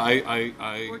 Yeah,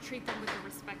 I or treat them with the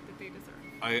respect that they deserve.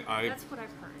 That's what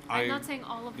I've heard. I'm not saying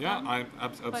all of them. Yeah,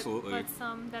 absolutely. But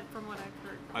some that, from what I've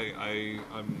heard.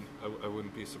 I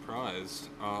wouldn't be surprised.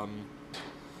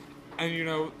 And, you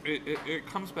know, it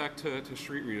comes back to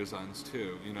street redesigns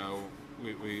too. You know,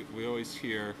 we always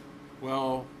hear,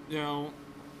 well, you know,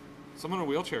 someone in a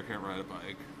wheelchair can't ride a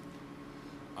bike.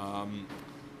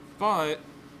 But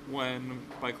when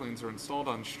bike lanes are installed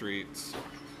on streets,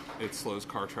 it slows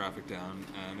car traffic down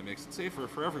and it makes it safer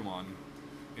for everyone.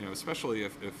 You know, especially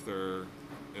if they're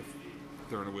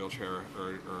in a wheelchair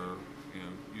or you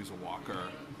know, use a walker.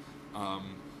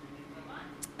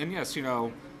 And yes, you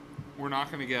know, we're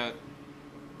not going to get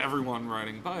everyone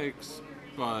riding bikes,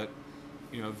 but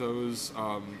you know, those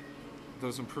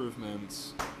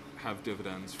improvements have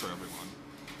dividends for everyone.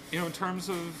 You know, in terms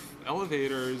of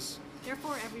elevators, they're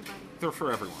for everybody. They're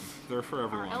for everyone. They're for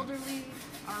everyone. Our elderly,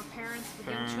 our parents with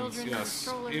young children, yes. Our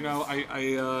strollers. You know,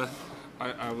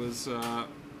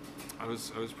 I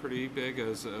was pretty big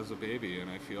as a baby, and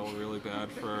I feel really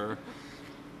bad for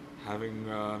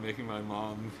making my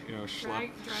mom, you know,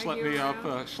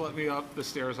 schlep me up the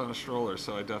stairs on a stroller.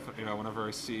 So I definitely, you know, whenever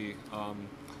I see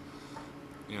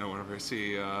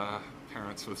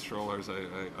parents with strollers,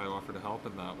 I offer to help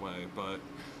in that way. But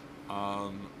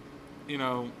you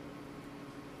know,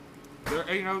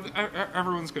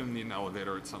 everyone's going to need an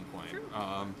elevator at some point.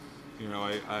 You know,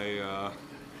 I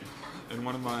in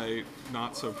one of my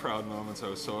not so proud moments, I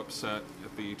was so upset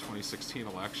at the 2016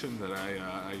 election that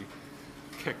I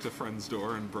kicked a friend's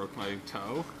door and broke my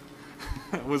toe.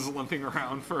 I was limping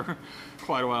around for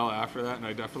quite a while after that, and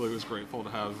I definitely was grateful to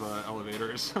have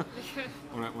elevators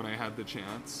when I had the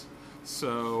chance.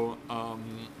 So,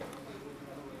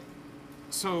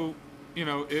 you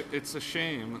know, it's a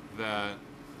shame that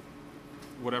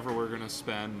whatever we're going to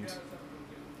spend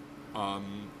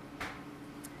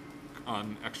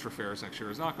on extra fares next year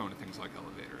is not going to things like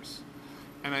elevators.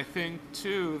 And I think,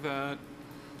 too, that,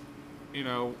 you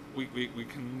know, we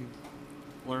can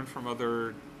learn from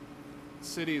other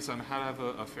cities on how to have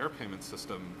a fare payment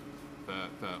system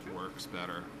that works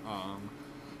better.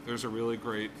 There's a really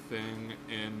great thing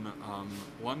in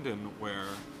London where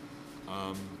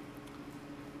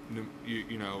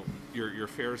you know, your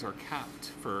fares are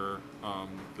capped for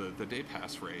the day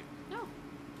pass rate.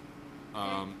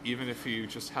 Even if you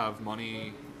just have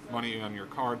money on your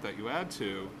card that you add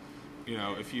to, you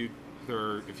know, if you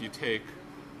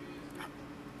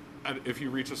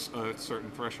reach a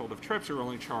certain threshold of trips, you're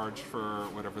only charged for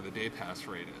whatever the day pass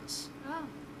rate is. Oh,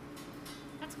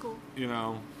 that's cool. You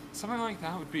know, something like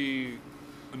that would be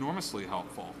enormously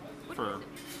helpful.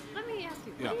 Let me ask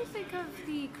you, what do you think of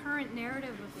the current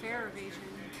narrative of fare evasion?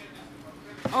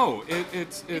 Oh,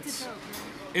 it's a joke,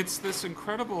 right? It's this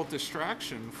incredible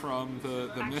distraction from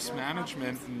the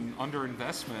mismanagement and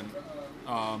underinvestment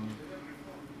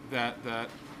that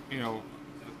you know,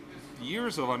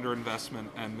 years of underinvestment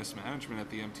and mismanagement at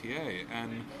the MTA,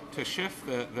 and to shift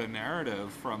the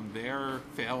narrative from their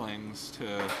failings to...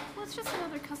 Well, it's just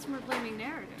another customer blaming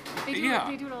narrative. They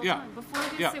do it all the time. Before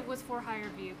this, it was for hire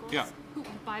vehicles, who,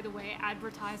 by the way,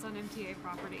 advertise on MTA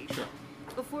property. Sure.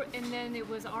 before, and then it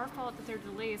was our fault that they're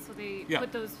delayed, so they Yeah.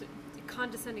 put those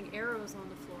condescending arrows on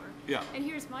the floor. Yeah. And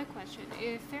here's my question: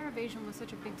 if fare evasion was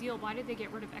such a big deal, why did they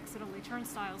get rid of exit-only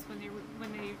turnstiles when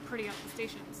they pretty up the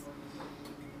stations?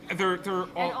 They're all,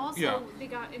 And also, yeah. they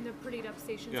got in the prettied up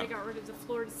stations. Yeah. They got rid of the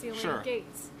floor-to-ceiling Sure.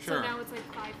 gates. Sure. So now it's like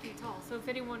 5 feet tall. So if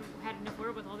anyone had enough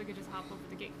wherewithal, they could just hop over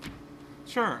the gate.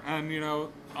 Sure, and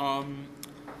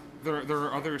there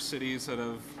are other cities that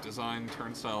have designed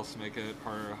turnstiles to make it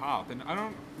harder to hop, and I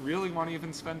don't really want to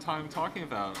even spend time talking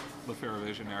about the fare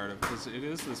evasion narrative because it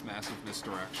is this massive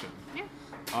misdirection. Yeah.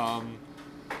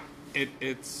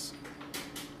 It's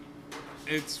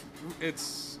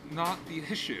not the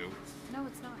issue. No,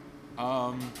 it's not.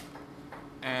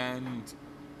 And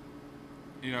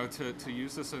to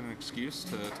use this as an excuse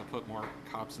to put more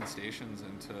cops in stations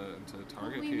and to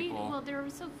target people. There are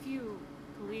so few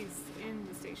police in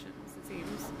the stations, it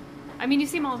seems. I mean, you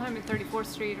see them all the time at 34th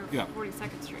Street or Yeah.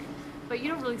 42nd Street, but you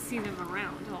don't really see them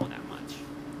around all that much.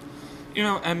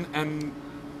 And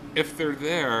if they're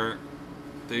there,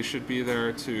 they should be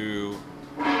there to,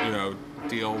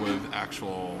 deal with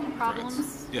actual Problems?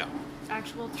 threats. Yeah.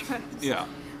 Actual threats. Yeah.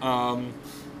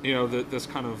 This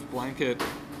kind of blanket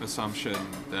assumption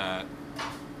that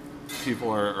people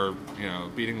are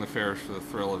beating the fares for the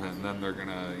thrill of it, and then they're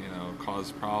gonna,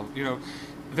 cause problems.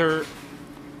 There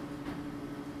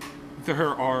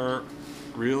are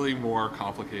really more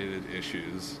complicated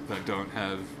issues that don't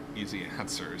have easy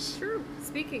answers. True.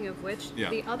 Speaking of which, Yeah.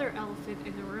 the other elephant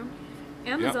in the room,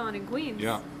 Amazon in Queens.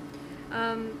 Yeah.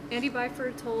 Andy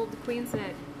Byford told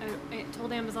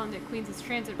Amazon that Queens is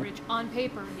transit rich on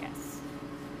paper. Yes,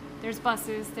 there's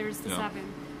buses, there's the 7,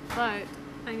 but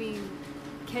I mean,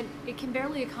 it can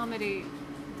barely accommodate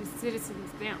the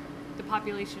citizens now, the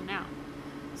population now.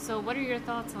 So, what are your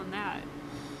thoughts on that?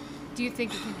 Do you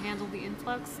think it can handle the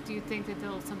influx? Do you think that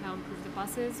they'll somehow improve the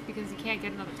buses because you can't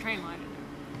get another train line in there?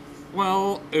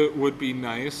 Well, it would be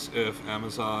nice if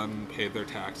Amazon paid their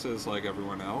taxes like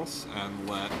everyone else and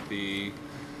let the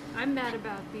I'm mad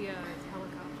about the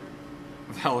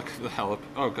helicopter.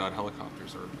 oh god,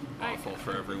 helicopters are awful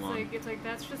for everyone. It's like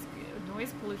that's just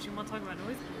noise pollution. We'll talk about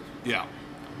noise pollution. Yeah.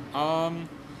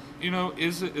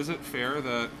 Is it fair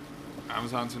that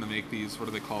Amazon's going to make these, what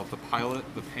do they call it,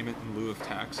 the payment in lieu of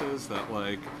taxes, that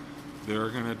they're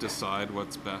going to decide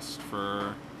what's best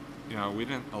for, we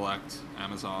didn't elect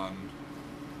Amazon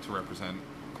to represent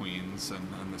Queens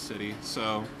and the city,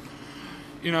 so,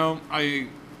 I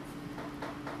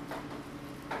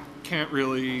can't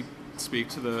really speak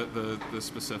to the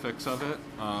specifics of it,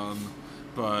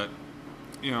 but,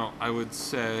 I would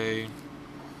say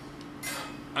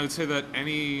that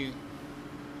any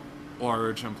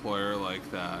large employer like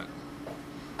that,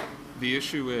 the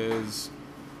issue is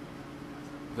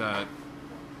that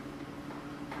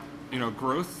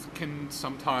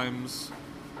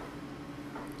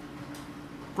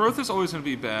growth is always going to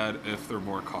be bad if there are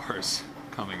more cars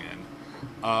coming in,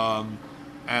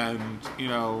 and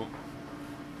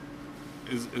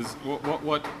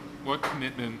what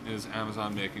commitment is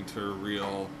Amazon making to a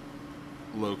real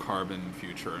low carbon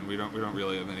future? And we don't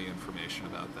really have any information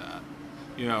about that.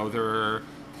 They're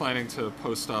planning to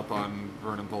post up on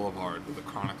Vernon Boulevard with a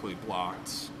chronically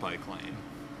blocked bike lane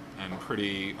and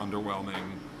pretty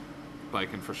underwhelming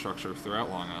bike infrastructure throughout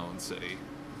Long Island City.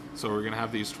 So we're going to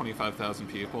have these 25,000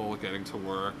 people getting to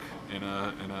work in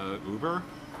a Uber.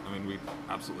 I mean, we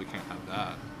absolutely can't have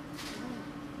that.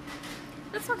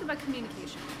 Let's talk about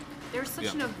communication. There's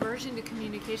such an aversion to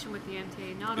communication with the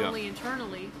MTA, not only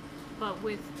internally, but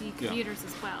with the commuters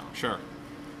as well. Sure.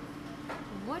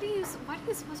 Why do you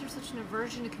suppose there's such an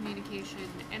aversion to communication,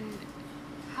 and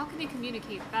how can they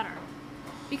communicate better?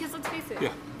 Because let's face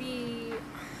it, the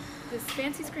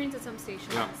fancy screens at some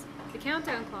stations, the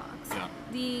countdown clocks,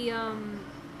 the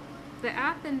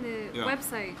app and the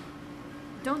website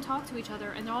don't talk to each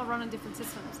other, and they all run on different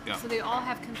systems. So they all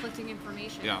have conflicting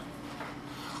information. Yeah.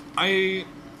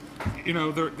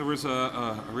 There was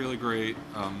a really great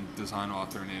design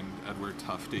author named Edward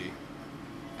Tufte,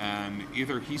 and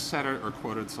either he said it or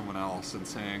quoted someone else in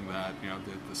saying that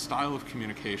the style of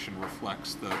communication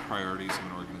reflects the priorities of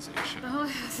an organization. Oh,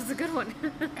 this is a good one.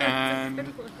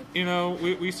 And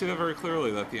we see that very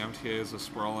clearly, that the MTA is a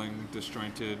sprawling,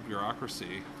 disjointed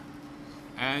bureaucracy.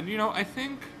 And I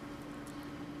think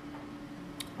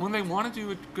when they want to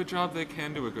do a good job, they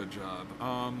can do a good job.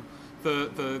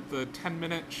 The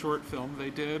 10-minute short film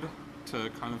they did to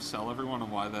kind of sell everyone on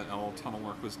why that L tunnel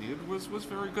work was needed was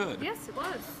very good. Yes, it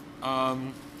was.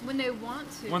 When they want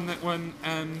to.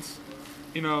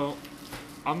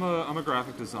 I'm a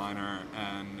graphic designer,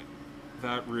 and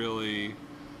that really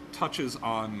touches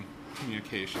on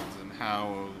communications and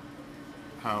how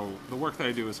the work that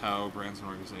I do is how brands and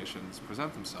organizations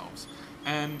present themselves,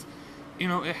 and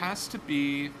it has to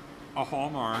be a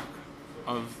hallmark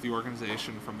of the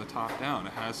organization from the top down.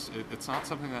 It's not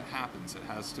something that happens. It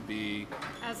has to be,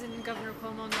 as in Governor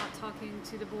Cuomo not talking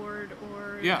to the board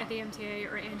or Yeah. at the MTA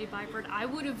or Andy Byford. I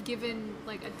would have given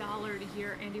like $1 to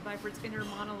hear Andy Byford's inner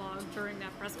monologue during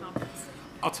that press conference.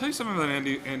 I'll tell you something about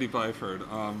Andy Byford.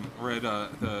 Read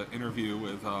the interview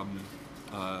with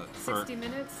for 60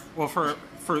 Minutes? well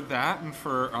for that, and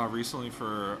for recently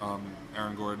for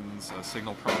Aaron Gordon's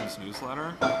Signal Problems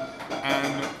newsletter,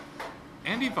 and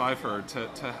Andy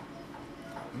Byford,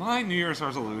 my New Year's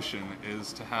resolution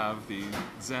is to have the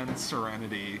Zen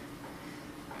serenity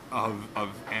of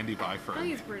Andy Byford. Oh,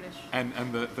 he's British. And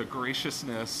the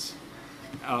graciousness.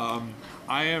 I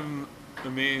am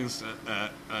amazed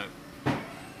at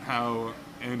how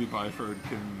Andy Byford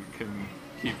can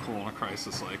keep cool in a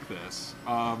crisis like this.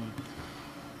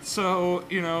 So,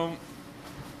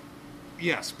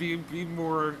 yes, be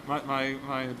more. My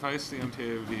advice to the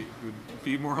MTA would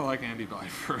be more like Andy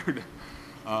Byford.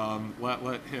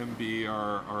 Let him be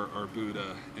our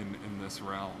Buddha in this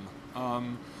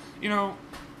realm.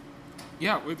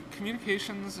 Yeah, with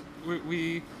communications,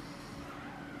 we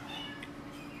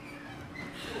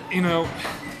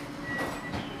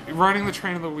riding the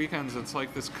train on the weekends, it's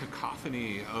like this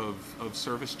cacophony of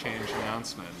service change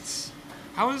announcements.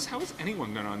 How is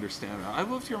anyone going to understand that?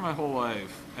 I've lived here my whole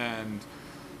life, and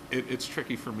it's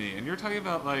tricky for me. And you're talking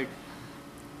about like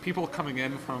people coming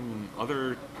in from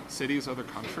other cities, other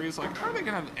countries. Like, how are they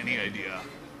going to have any idea?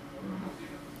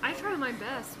 I try my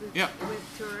best with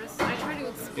tourists. I try to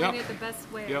explain Yep. it the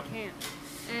best way Yep. I can.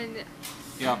 And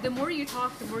Yeah. the more you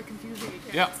talk, the more confusing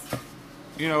it gets. Yeah.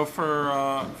 For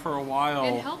a while.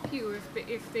 And help you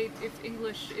if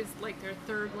English is like their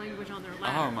third language on their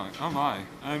ladder. Oh my!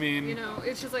 I mean,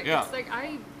 It's just like Yeah. it's like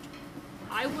I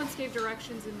once gave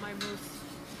directions in my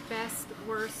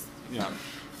worst yeah,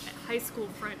 high school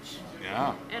French,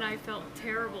 yeah, and I felt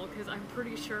terrible because I'm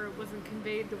pretty sure it wasn't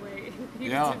conveyed the way it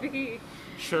needed Yeah. to be.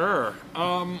 sure.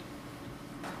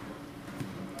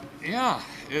 Yeah,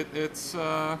 it's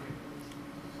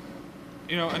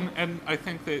and I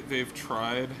think they've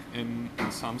tried in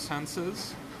some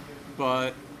senses,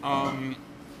 but I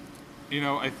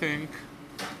think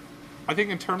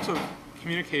in terms of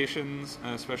communications,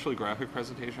 and especially graphic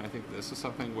presentation, I think this is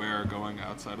something where going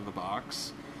outside of the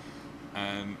box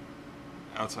and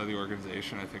outside the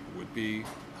organization, I think, would be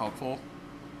helpful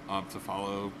to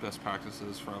follow best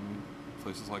practices from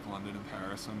places like London and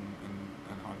Paris and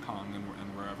Hong Kong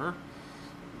and wherever.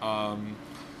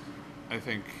 I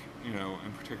think,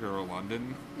 in particular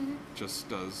London just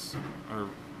does a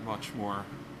much more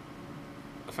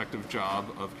effective job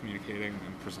of communicating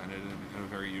and presented in a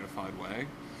very unified way.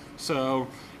 So,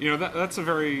 that's a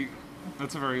very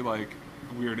like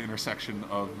weird intersection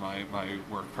of my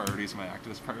work priorities and my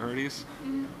activist priorities,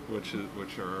 which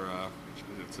are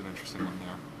it's an interesting one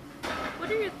there.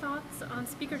 What are your thoughts on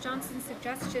Speaker Johnson's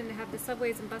suggestion to have the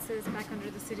subways and buses back under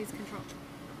the city's control?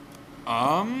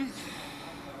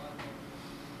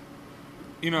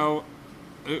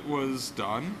 It was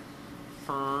done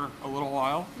for a little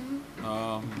while,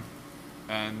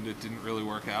 and it didn't really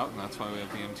work out, and that's why we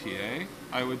have the MTA.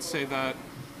 I would say that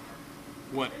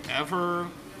whatever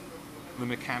the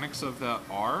mechanics of that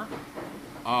are,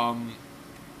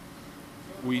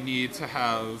 we need to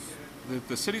have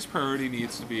the city's priority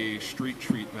needs to be street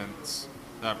treatments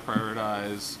that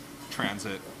prioritize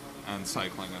transit and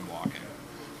cycling and walking.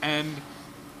 And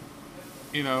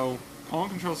Cuomo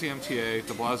controls the MTA,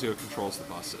 de Blasio controls the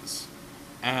buses,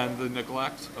 and the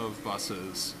neglect of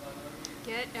buses.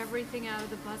 Get everything out of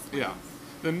the bus lanes. Yeah.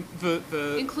 Then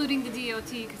the Including the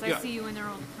DOT, because I Yeah. see you in there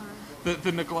all the time.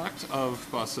 The neglect of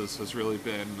buses has really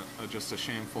been just a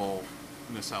shameful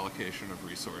misallocation of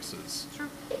resources. True.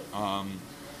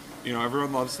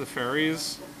 Everyone loves the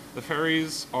ferries. The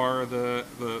ferries are the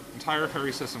entire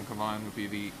ferry system combined would be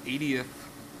the 80th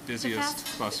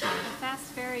busiest bus route. The fast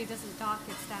ferry doesn't dock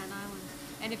at Staten Island.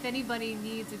 And if anybody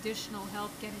needs additional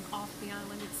help getting off the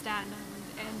island, it's Staten Island.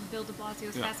 And Bill de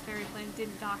Blasio's Yeah. fast ferry plane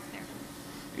didn't dock there.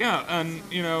 Yeah, and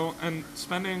and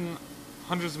spending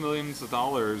hundreds of millions of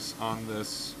dollars on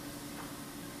this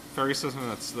ferry system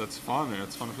that's fun, and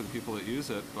it's fun for the people that use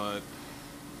it, but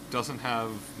doesn't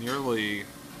have nearly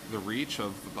the reach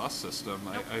of the bus system.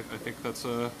 Nope. I think that's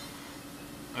a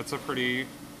pretty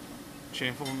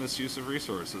shameful misuse of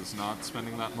resources, not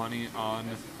spending that money on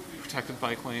protected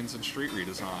bike lanes and street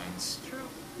redesigns. True.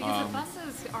 Because the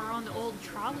buses are on the old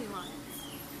trolley lines.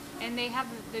 And they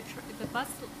haven't, the bus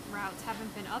routes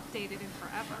haven't been updated in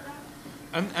forever.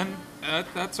 And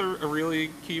that's a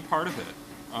really key part of it.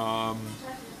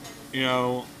 You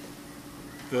know,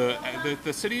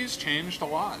 the city's changed a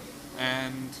lot,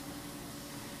 and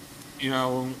you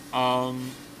know,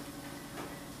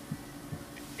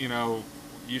 you know,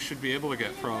 you should be able to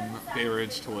get from Bay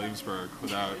Ridge to Williamsburg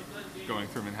without going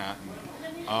through Manhattan.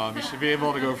 You should be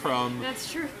able to go from,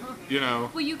 That's true. you know,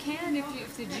 Well, you can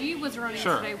if the G was running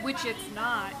Sure. today, which it's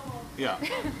not. yeah.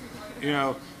 You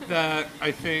know, that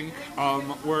I think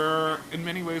in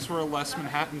many ways, we're a less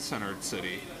Manhattan-centered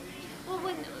city. Well,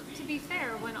 to be fair,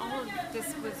 when all of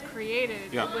this was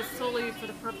created, Yeah. it was solely for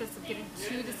the purpose of getting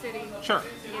to the city, Sure.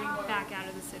 and getting back out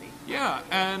of the city. Yeah,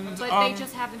 and But they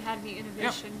just haven't had any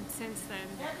innovation since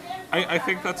then. I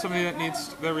think that's something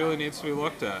that really needs to be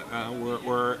looked at.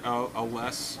 We're a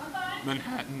less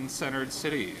Manhattan-centered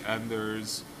city, and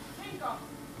there's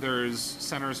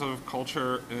centers of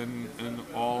culture in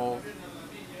all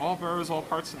boroughs, all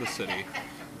parts of the city,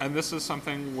 and this is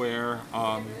something where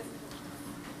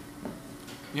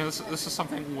this is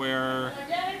something where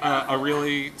a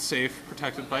really safe,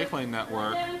 protected bike lane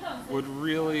network would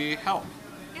really help.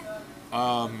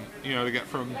 You know, to get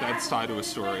from Bed-Stuy to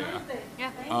Astoria.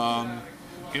 Yeah.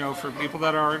 You know, for people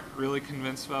that aren't really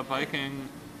convinced about biking,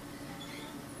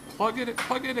 plug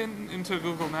it into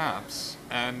Google Maps,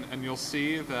 and you'll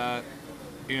see that,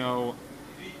 you know,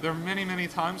 there are many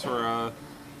times where a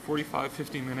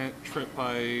 45-50 minute trip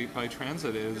by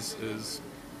transit is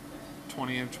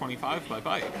 20 and 25 by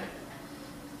bike.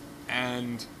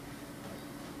 And,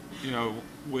 you know,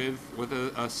 with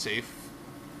a safe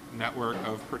network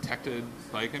of protected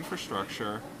bike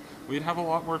infrastructure, we'd have a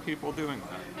lot more people doing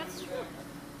that. That's true.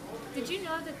 Did you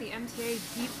know that the MTA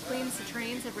deep cleans the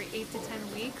trains every 8 to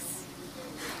 10 weeks?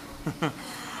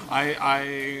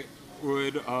 I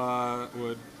would It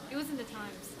was in the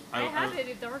Times. I have it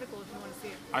in the article if you want to see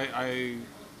it. I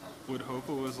would hope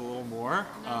it was a little more.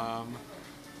 No.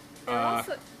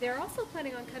 They're also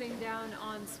planning on cutting down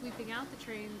on sweeping out the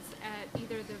trains at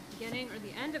either the beginning or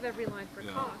the end of every line for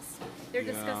Yeah. cost. They're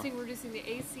Yeah. discussing reducing the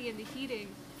AC and the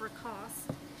heating for cost.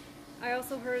 I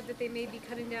also heard that they may be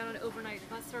cutting down on overnight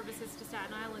bus services to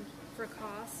Staten Island for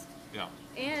cost, Yeah.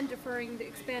 and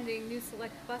expanding new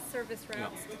select bus service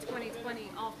routes to 2020,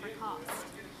 all for cost.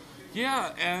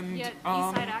 Yeah, and Yet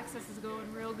East Side Access is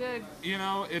going real good. you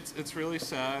know, it's really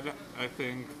sad. I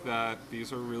think that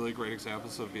these are really great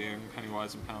examples of being penny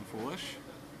wise and pound foolish.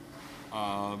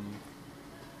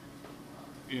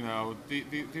 You know,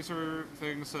 these are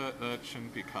things that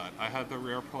shouldn't be cut. I had the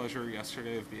rare pleasure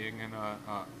yesterday of being in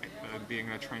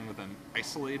a train with an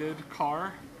isolated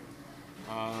car.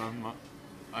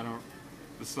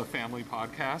 This is a family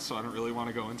podcast, so I don't really want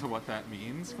to go into what that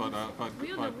means. But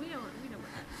We know.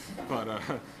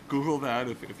 Google that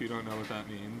if you don't know what that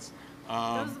means.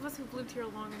 Those of us who've lived here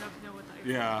long enough know what that is.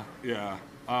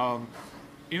 Yeah.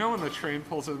 You know when the train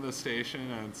pulls into the station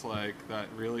and it's like that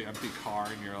really empty car,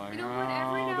 and you're like, You know what?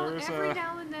 Every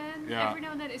now and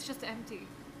then, it's just empty.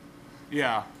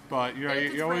 Yeah, but you know,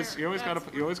 It's you always rare.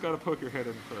 gotta poke your head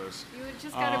in first. You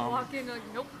just gotta walk in like,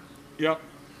 nope. Yep.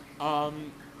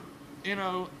 You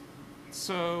know,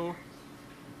 so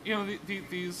you know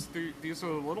these are the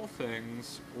little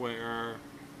things where,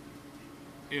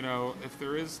 you know, if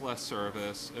there is less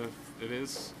service, if it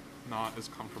is not as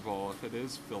comfortable, if it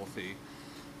is filthy,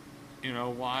 you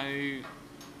know, why?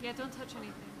 Yeah, don't touch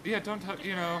anything. Yeah, don't touch.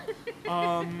 You know,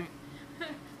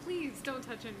 Please don't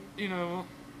touch anything.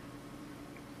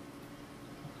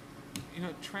 you know,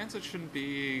 transit shouldn't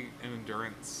be an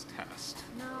endurance test.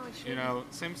 No, it shouldn't. You know,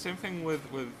 same thing with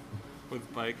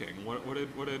biking. What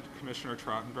did Commissioner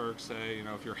Trottenberg say? You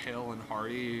know, if you're hale and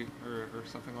hearty or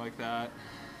something like that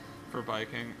for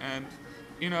biking, and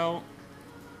you know,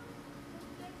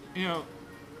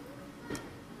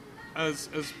 as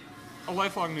a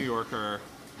lifelong New Yorker,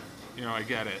 you know, I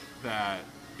get it that,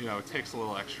 you know, it takes a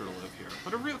little extra to live here,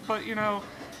 but you know,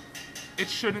 it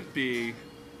shouldn't be.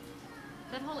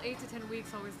 That whole 8 to 10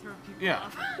 weeks always throw people Yeah,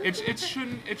 off. it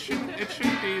shouldn't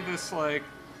be this like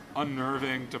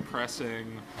unnerving,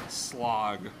 depressing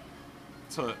slog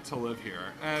to live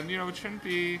here, and you know, it shouldn't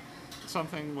be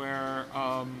something where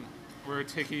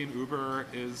taking an Uber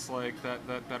is like that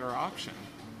better option.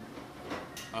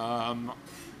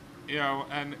 You know,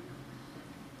 and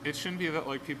it shouldn't be that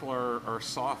like people are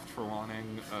soft for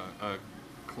wanting a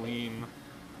clean,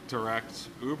 direct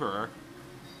Uber.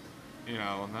 You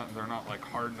know, and that they're not like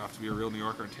hard enough to be a real New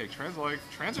Yorker and take transit. Like,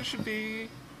 transit should be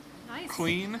Nice.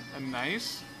 clean and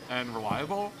nice and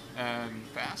reliable and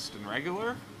fast and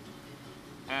regular.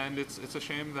 And it's a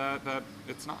shame that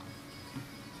it's not.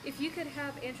 If you could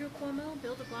have Andrew Cuomo,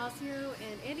 Bill de Blasio,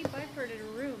 and Andy Byford in a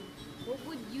room, what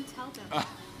would you tell them?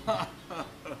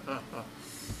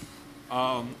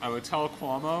 I would tell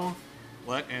Cuomo,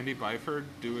 let Andy Byford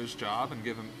do his job and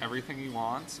give him everything he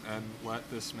wants, and let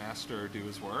this master do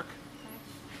his work.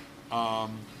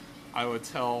 Okay. I would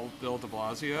tell Bill de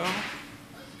Blasio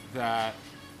that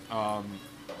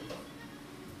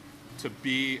to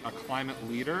be a climate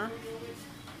leader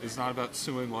is not about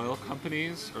suing oil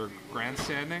companies or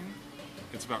grandstanding.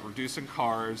 It's about reducing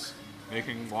cars,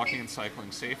 making walking and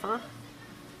cycling safer.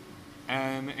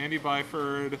 And Andy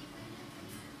Byford,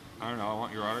 I don't know, I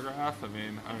want your autograph. I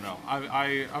mean, I don't know.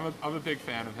 I'm a big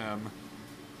fan of him.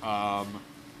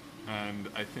 And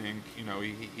I think, you know,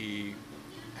 he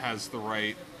has the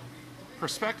right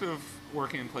perspective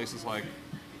working in places like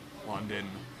London,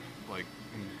 like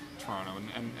in Toronto,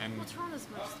 and Well, Toronto's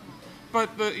much smaller.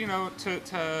 but the, you know,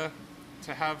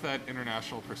 to have that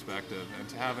international perspective and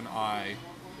to have an eye,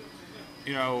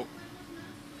 you know,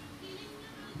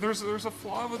 there's a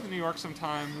flaw with New York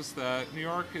sometimes, that New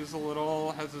York is a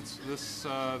little, has this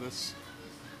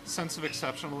sense of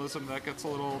exceptionalism that gets a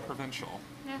little provincial.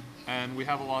 Yeah. And we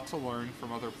have a lot to learn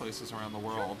from other places around the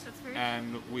world. That's very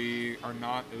and we are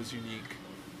not as unique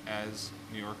as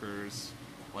New Yorkers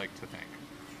like to think.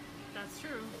 That's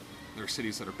true. There are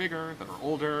cities that are bigger, that are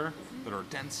older, that are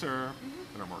denser,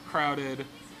 that are more crowded,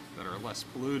 that are less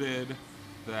polluted,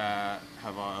 that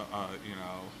have you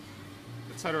know,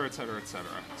 et cetera, et cetera, et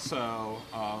cetera. So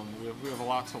we have a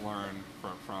lot to learn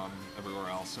from everywhere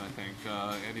else, and I think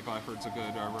Andy Byford's a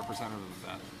good representative of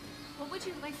that. What would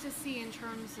you like to see in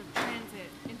terms of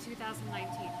transit in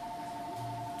 2019?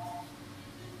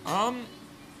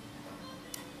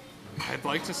 I'd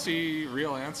like to see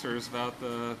real answers about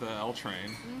the L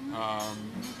train.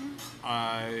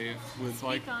 I would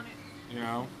Speak on it. you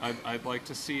know, I'd like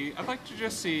to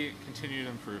just see continued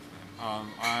improvement.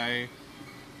 I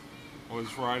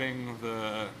was riding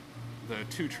the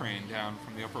 2 train down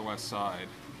from the Upper West Side.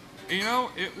 You know,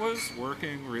 it was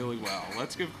working really well.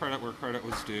 Let's give credit where credit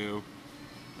was due.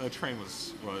 The train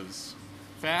was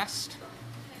fast,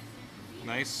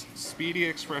 nice, speedy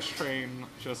express train,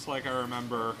 just like I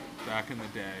remember back in the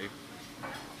day.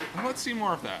 And let's see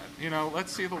more of that. You know,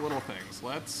 let's see the little things.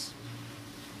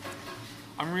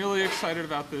 I'm really excited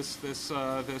about this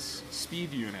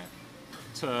speed unit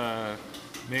to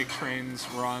make trains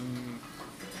run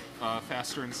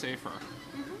faster and safer.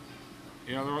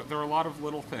 You know, there are a lot of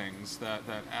little things that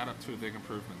add up to a big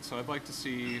improvement. So I'd like to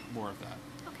see more of that.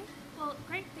 Okay. Well,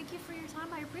 great. Thank you for your time.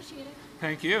 I appreciate it.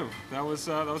 Thank you. That was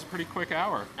a pretty quick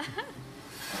hour.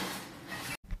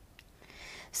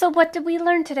 So what did we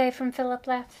learn today from Philip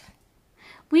Leff?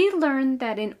 We learned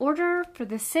that in order for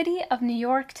the city of New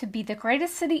York to be the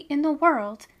greatest city in the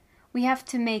world, we have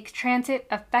to make transit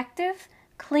effective,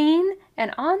 clean,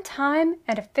 and on time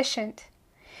and efficient.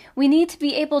 We need to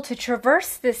be able to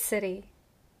traverse this city.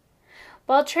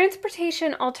 While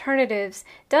Transportation Alternatives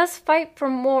does fight for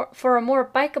a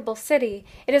more bikeable city,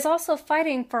 it is also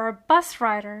fighting for our bus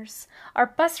riders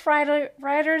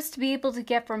to be able to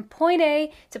get from point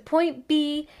A to point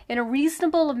B in a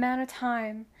reasonable amount of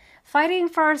time. Fighting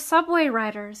for our subway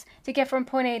riders to get from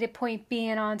point A to point B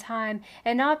and on time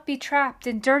and not be trapped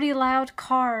in dirty, loud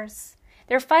cars.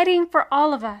 They're fighting for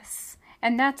all of us,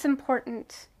 and that's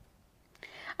important.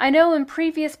 I know in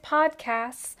previous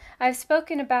podcasts I've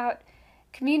spoken about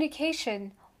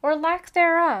communication or lack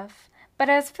thereof, but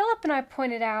as Philip and I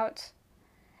pointed out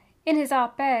in his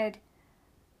op-ed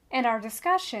and our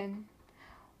discussion,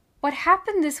 what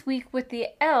happened this week with the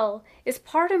L is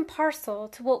part and parcel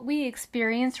to what we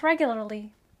experience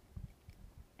regularly.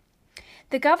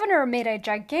 The governor made a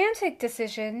gigantic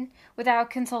decision without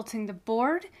consulting the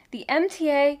board, the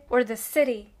MTA, or the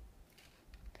city.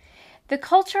 The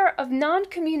culture of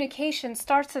non-communication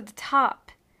starts at the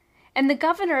top, and the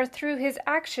governor, through his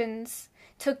actions,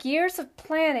 took years of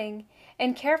planning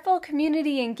and careful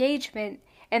community engagement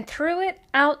and threw it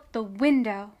out the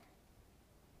window.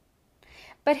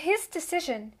 But his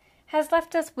decision has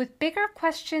left us with bigger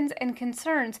questions and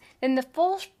concerns than the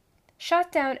full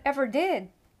shutdown ever did.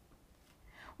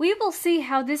 We will see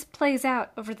how this plays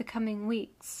out over the coming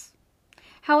weeks.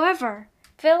 However,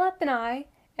 Philip and I,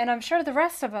 and I'm sure the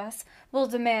rest of us, will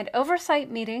demand oversight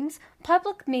meetings,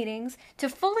 public meetings, to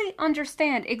fully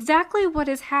understand exactly what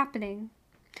is happening.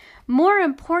 More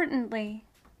importantly,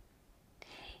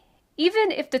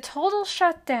 even if the total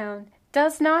shutdown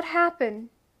does not happen,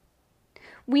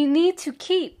 we need to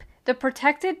keep the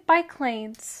protected bike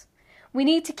lanes. We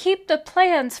need to keep the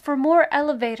plans for more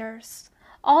elevators.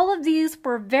 All of these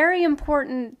were very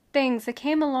important things that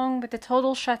came along with the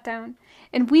total shutdown,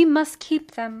 and we must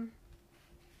keep them.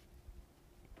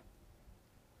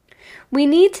 We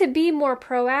need to be more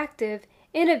proactive,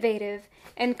 innovative,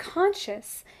 and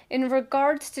conscious in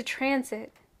regards to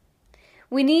transit.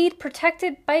 We need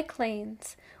protected bike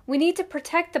lanes. We need to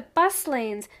protect the bus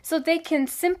lanes so they can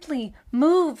simply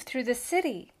move through the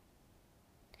city.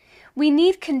 We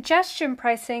need congestion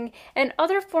pricing and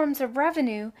other forms of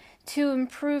revenue to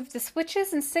improve the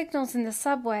switches and signals in the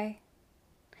subway.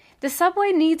 The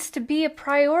subway needs to be a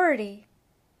priority,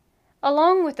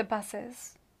 along with the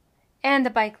buses and the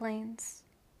bike lanes.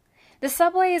 The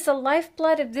subway is the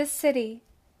lifeblood of this city.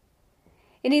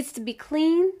 It needs to be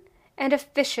clean and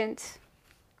efficient.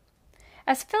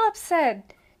 As Philip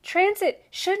said, transit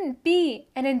shouldn't be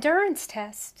an endurance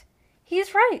test.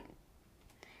 He's right.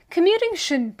 Commuting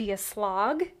shouldn't be a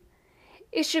slog.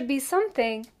 It should be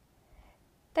something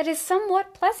that is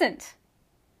somewhat pleasant.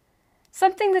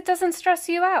 Something that doesn't stress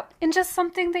you out, and just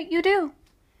something that you do.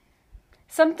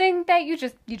 Something that you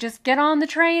just get on the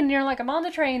train and you're like, I'm on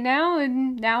the train now,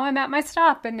 and now I'm at my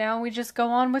stop, and now we just go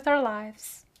on with our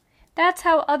lives. That's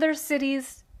how other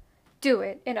cities do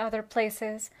it in other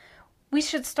places. We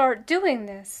should start doing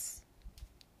this.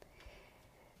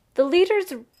 The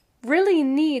leaders really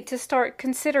need to start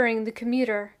considering the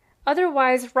commuter.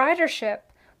 Otherwise, ridership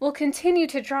will continue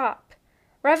to drop.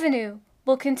 Revenue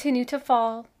will continue to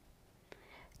fall.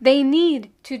 They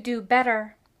need to do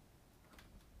better.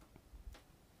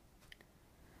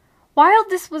 While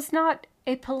this was not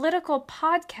a political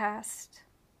podcast,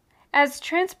 as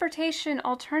Transportation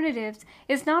Alternatives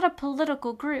is not a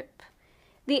political group,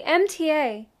 the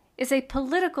MTA is a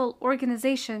political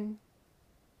organization.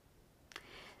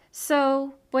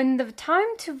 So, when the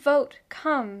time to vote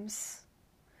comes,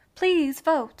 please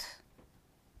vote.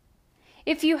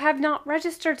 If you have not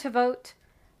registered to vote,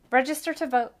 register to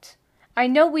vote. I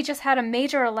know we just had a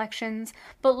major elections,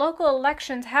 but local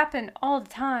elections happen all the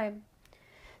time,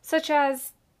 such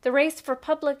as the race for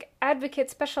public advocate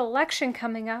special election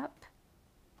coming up.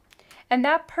 And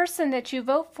that person that you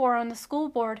vote for on the school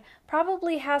board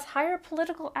probably has higher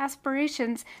political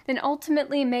aspirations than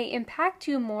ultimately may impact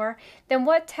you more than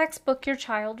what textbook your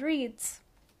child reads.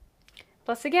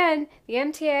 Plus again, the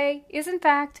MTA is in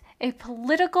fact a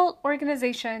political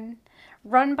organization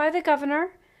run by the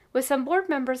governor, with some board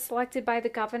members selected by the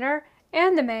governor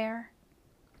and the mayor.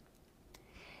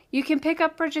 You can pick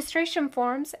up registration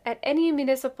forms at any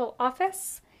municipal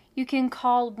office. You can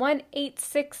call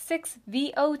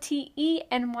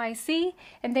 1-866-VOTE-NYC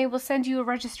and they will send you a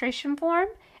registration form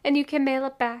and you can mail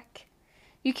it back.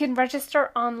 You can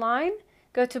register online.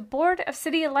 Go to Board of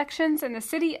City Elections in the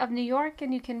City of New York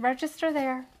and you can register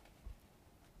there.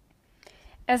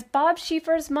 As Bob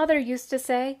Schieffer's mother used to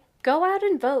say, go out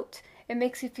and vote. It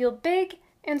makes you feel big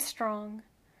and strong.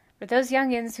 For those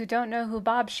youngins who don't know who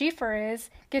Bob Schieffer is,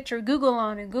 get your Google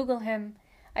on and Google him.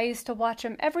 I used to watch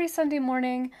him every Sunday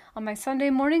morning on my Sunday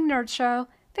morning nerd show,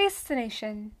 Face the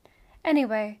Nation.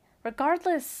 Anyway,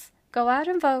 regardless, go out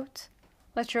and vote.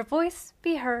 Let your voice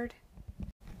be heard.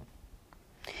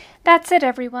 That's it,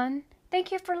 everyone.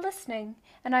 Thank you for listening,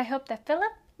 and I hope that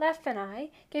Philip Leff and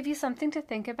I gave you something to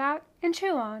think about and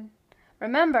chew on.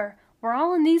 Remember, we're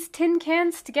all in these tin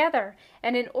cans together,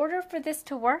 and in order for this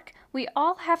to work, we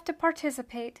all have to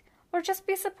participate, or just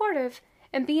be supportive,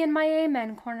 and be in my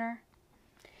amen corner.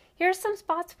 Here are some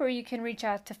spots where you can reach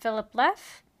out to Philip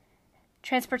Leff,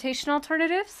 Transportation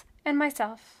Alternatives, and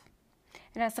myself.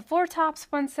 And as the Four Tops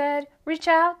once said, reach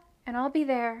out, and I'll be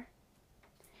there.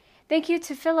 Thank you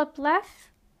to Philip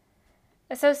Leff,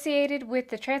 associated with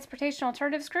the Transportation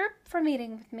Alternatives Group, for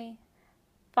meeting with me.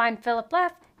 Find Philip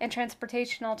Leff and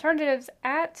Transportation Alternatives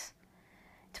at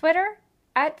Twitter,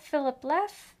 at Philip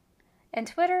Leff, and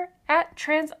Twitter, at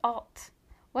Transalt.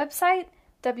 Website,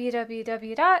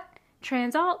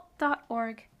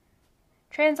 www.transalt.org.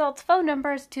 Transalt's phone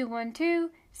number is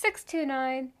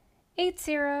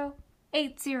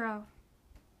 212-629-8080.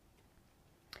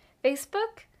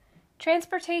 Facebook,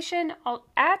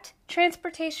 at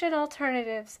Transportation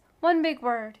Alternatives, one big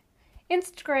word.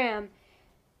 Instagram,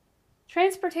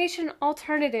 Transportation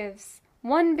Alternatives,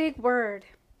 one big word.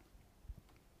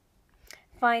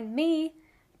 Find me,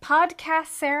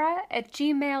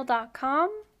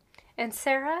 podcastsarah@gmail.com, and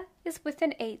Sarah is with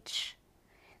an H.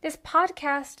 This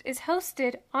podcast is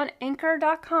hosted on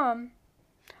Anchor.com.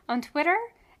 On Twitter,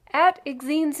 at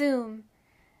ExeneZoom.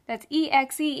 That's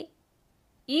EXENECOOM,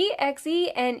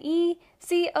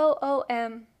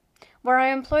 where I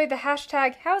employ the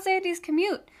hashtag How's Andy's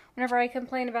Commute whenever I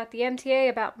complain about the MTA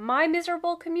about my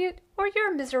miserable commute or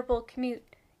your miserable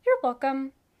commute. You're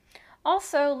welcome.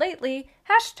 Also, lately,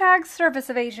 hashtag service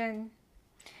evasion.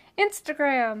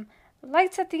 Instagram,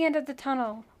 lights at the end of the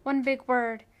tunnel, one big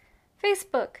word.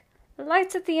 Facebook,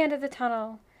 lights at the end of the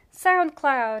tunnel.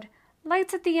 SoundCloud,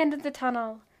 lights at the end of the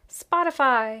tunnel.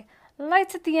 Spotify,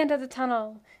 Lights at the End of the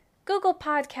Tunnel, Google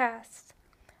Podcasts,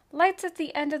 Lights at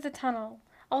the End of the Tunnel,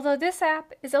 although this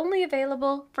app is only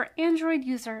available for Android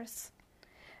users.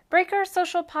 Breaker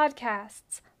Social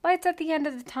Podcasts, Lights at the End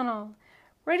of the Tunnel,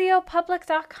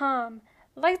 RadioPublic.com,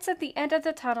 Lights at the End of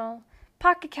the Tunnel,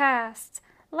 Pocket Casts,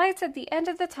 Lights at the End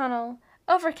of the Tunnel,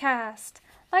 Overcast,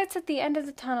 Lights at the End of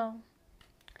the Tunnel.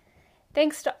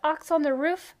 Thanks to Ox on the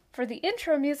Roof for the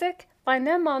intro music. Find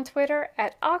them on Twitter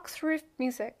at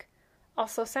OxRoofMusic.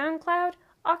 Also SoundCloud,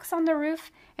 Ox on the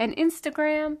Roof, and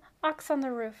Instagram, Ox on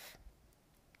the Roof.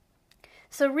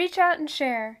 So reach out and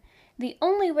share. The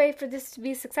only way for this to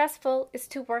be successful is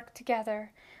to work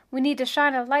together. We need to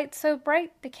shine a light so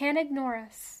bright they can't ignore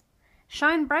us.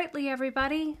 Shine brightly,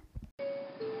 everybody.